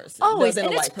next person. Always, than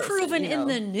and a it's white person, proven you know? in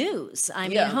the news. I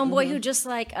mean, homeboy who just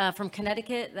like from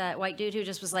Connecticut, that white dude who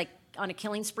just was like on a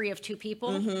killing spree of 2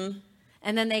 people,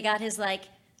 and then they got his like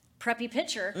preppy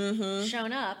picture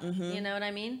shown up. You know what I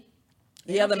mean?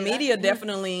 The media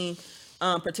definitely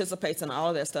participates in all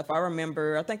of that stuff. I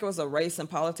remember, I think it was a race and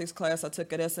politics class I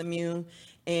took at SMU,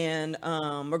 and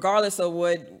regardless of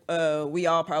what we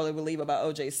all probably believe about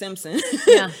O.J. Simpson,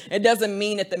 it doesn't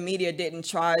mean that the media didn't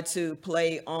try to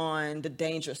play on the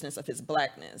dangerousness of his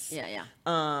blackness.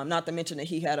 Not to mention that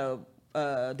he had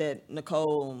that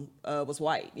Nicole was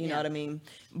white, you know what I mean?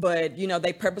 But, you know,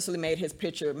 they purposely made his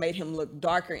picture, made him look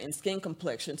darker in skin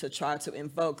complexion to try to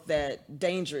invoke that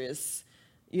dangerous,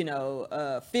 you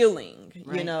know, feeling,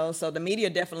 you know. So the media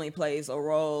definitely plays a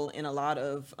role in a lot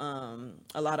of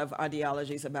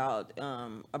ideologies about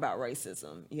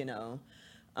racism, you know.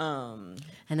 And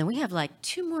then we have like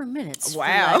 2 more minutes.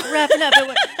 Wow. For, like, wrapping up.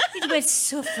 It went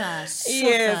so fast.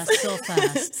 So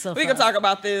fast. We could talk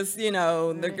about this, you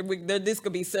know, this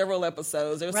could be several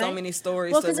episodes. There's so many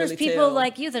stories to really tell. Well, because there's people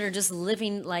like you that are just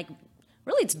living like,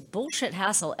 really, it's bullshit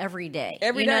hassle every day.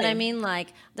 You know what I mean? Like,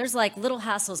 there's like little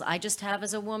hassles I just have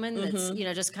as a woman that's, you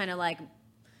know, just kind of like,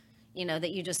 you know,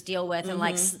 that you just deal with, and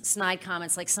like snide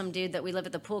comments, like some dude that we live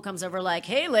at the pool comes over like,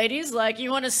 hey ladies, like,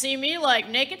 you want to see me like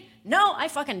naked? No, I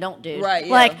fucking don't, dude. Right,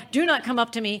 yeah. Like, do not come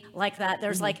up to me like that.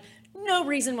 There's like no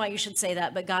reason why you should say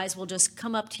that, but guys will just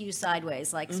come up to you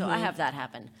sideways. Like, so I have that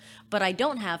happen. But I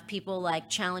don't have people like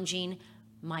challenging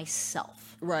myself.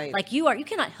 Right. Like you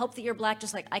cannot help that you're black,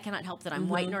 just like I cannot help that I'm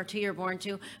white nor who you're born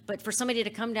to. But for somebody to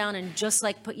come down and just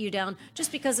like put you down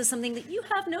just because of something that you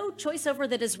have no choice over,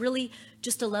 that is really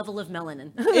just a level of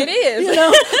melanin. It is. You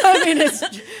know? I mean,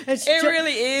 it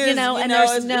really is. You know, and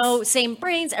there's no same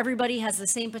brains. Everybody has the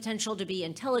same potential to be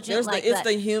intelligent. It's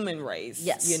the human race.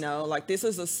 Yes. You know, like this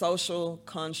is a social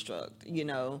construct, you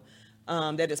know,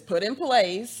 that is put in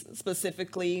place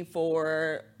specifically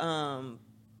for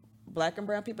Black and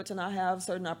brown people to not have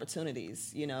certain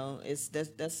opportunities. You know,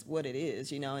 that's what it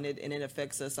is. You know, and it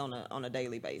affects us on a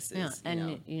daily basis. Yeah, and you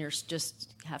know? you're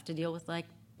just have to deal with like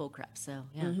bullcrap. So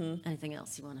yeah, anything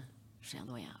else you want to say on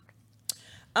the way out?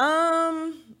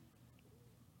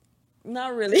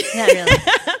 Not really. Not really.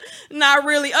 Not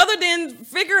really. Other than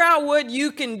figure out what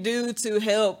you can do to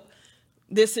help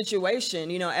this situation.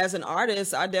 You know, as an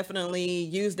artist, I definitely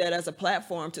use that as a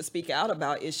platform to speak out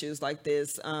about issues like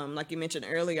this. Like you mentioned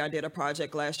earlier, I did a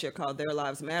project last year called Their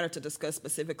Lives Matter to discuss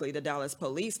specifically the Dallas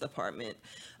Police Department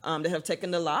that have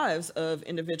taken the lives of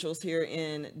individuals here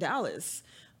in Dallas.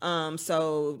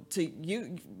 So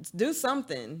you do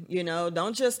something, you know,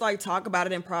 don't just like talk about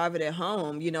it in private at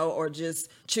home, you know, or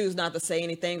just choose not to say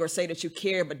anything or say that you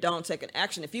care, but don't take an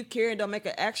action. If you care and don't make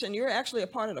an action, you're actually a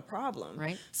part of the problem.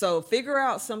 Right. So figure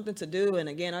out something to do. And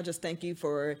again, I just thank you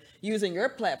for using your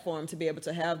platform to be able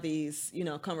to have these, you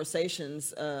know, conversations,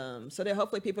 so that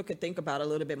hopefully people could think about it a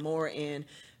little bit more. And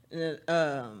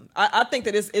I think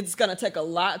that it's going to take a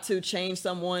lot to change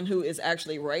someone who is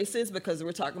actually racist, because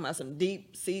we're talking about some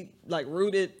deep seat, like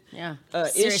rooted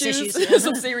issues.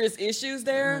 Some serious issues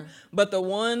there. But the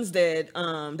ones that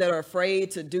are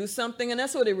afraid to do something, and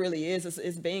that's what it really is.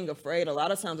 It's being afraid. A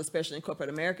lot of times, especially in corporate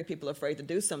America, people are afraid to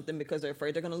do something because they're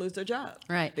afraid they're going to lose their job.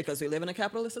 Right. Because we live in a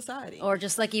capitalist society. Or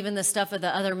just like even the stuff of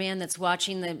the other man that's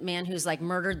watching the man who's like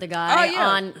murdered the guy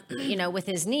on, you know, with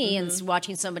his knee and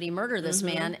watching somebody murder this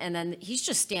man. And then he's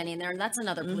just standing there, and that's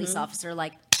another police officer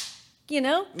like, you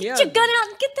know, get your gun out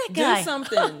and get that guy.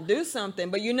 Do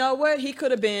something. But you know what? He could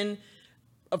have been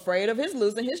afraid of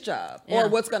losing his job, or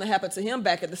what's going to happen to him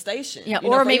back at the station. Yeah,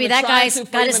 or maybe that guy's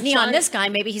got his knee on this guy.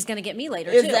 Maybe he's going to get me later,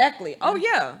 exactly. Oh,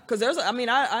 yeah. Because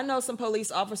I know some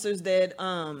police officers that...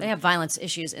 they have violence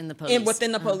issues in the police.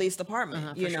 Within the police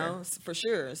department, for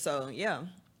sure. So, yeah.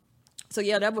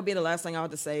 That would be the last thing I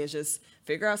would say, is just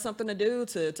figure out something to do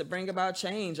to bring about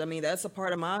change. I mean, that's a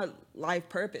part of my life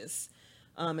purpose,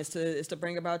 is to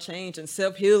bring about change and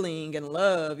self-healing and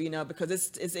love, you know,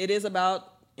 because it is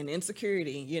about an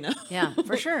insecurity, you know. Yeah,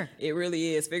 for sure. It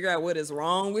really is. Figure out what is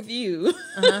wrong with you.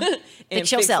 And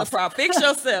fix yourself. Fix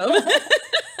yourself.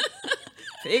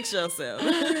 Fix yourself.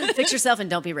 Fix yourself and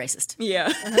don't be racist.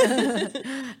 Yeah.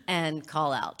 And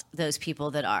call out those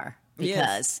people that are.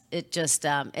 Because it just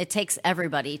it takes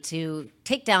everybody to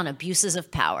take down abuses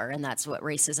of power, and that's what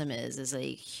racism is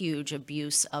a huge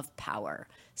abuse of power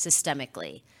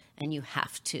systemically, and you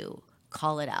have to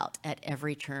call it out at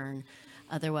every turn,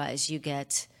 otherwise you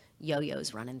get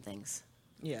yo-yos running things.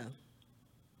 Yeah.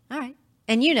 All right,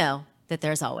 and you know that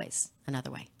there's always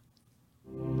another way.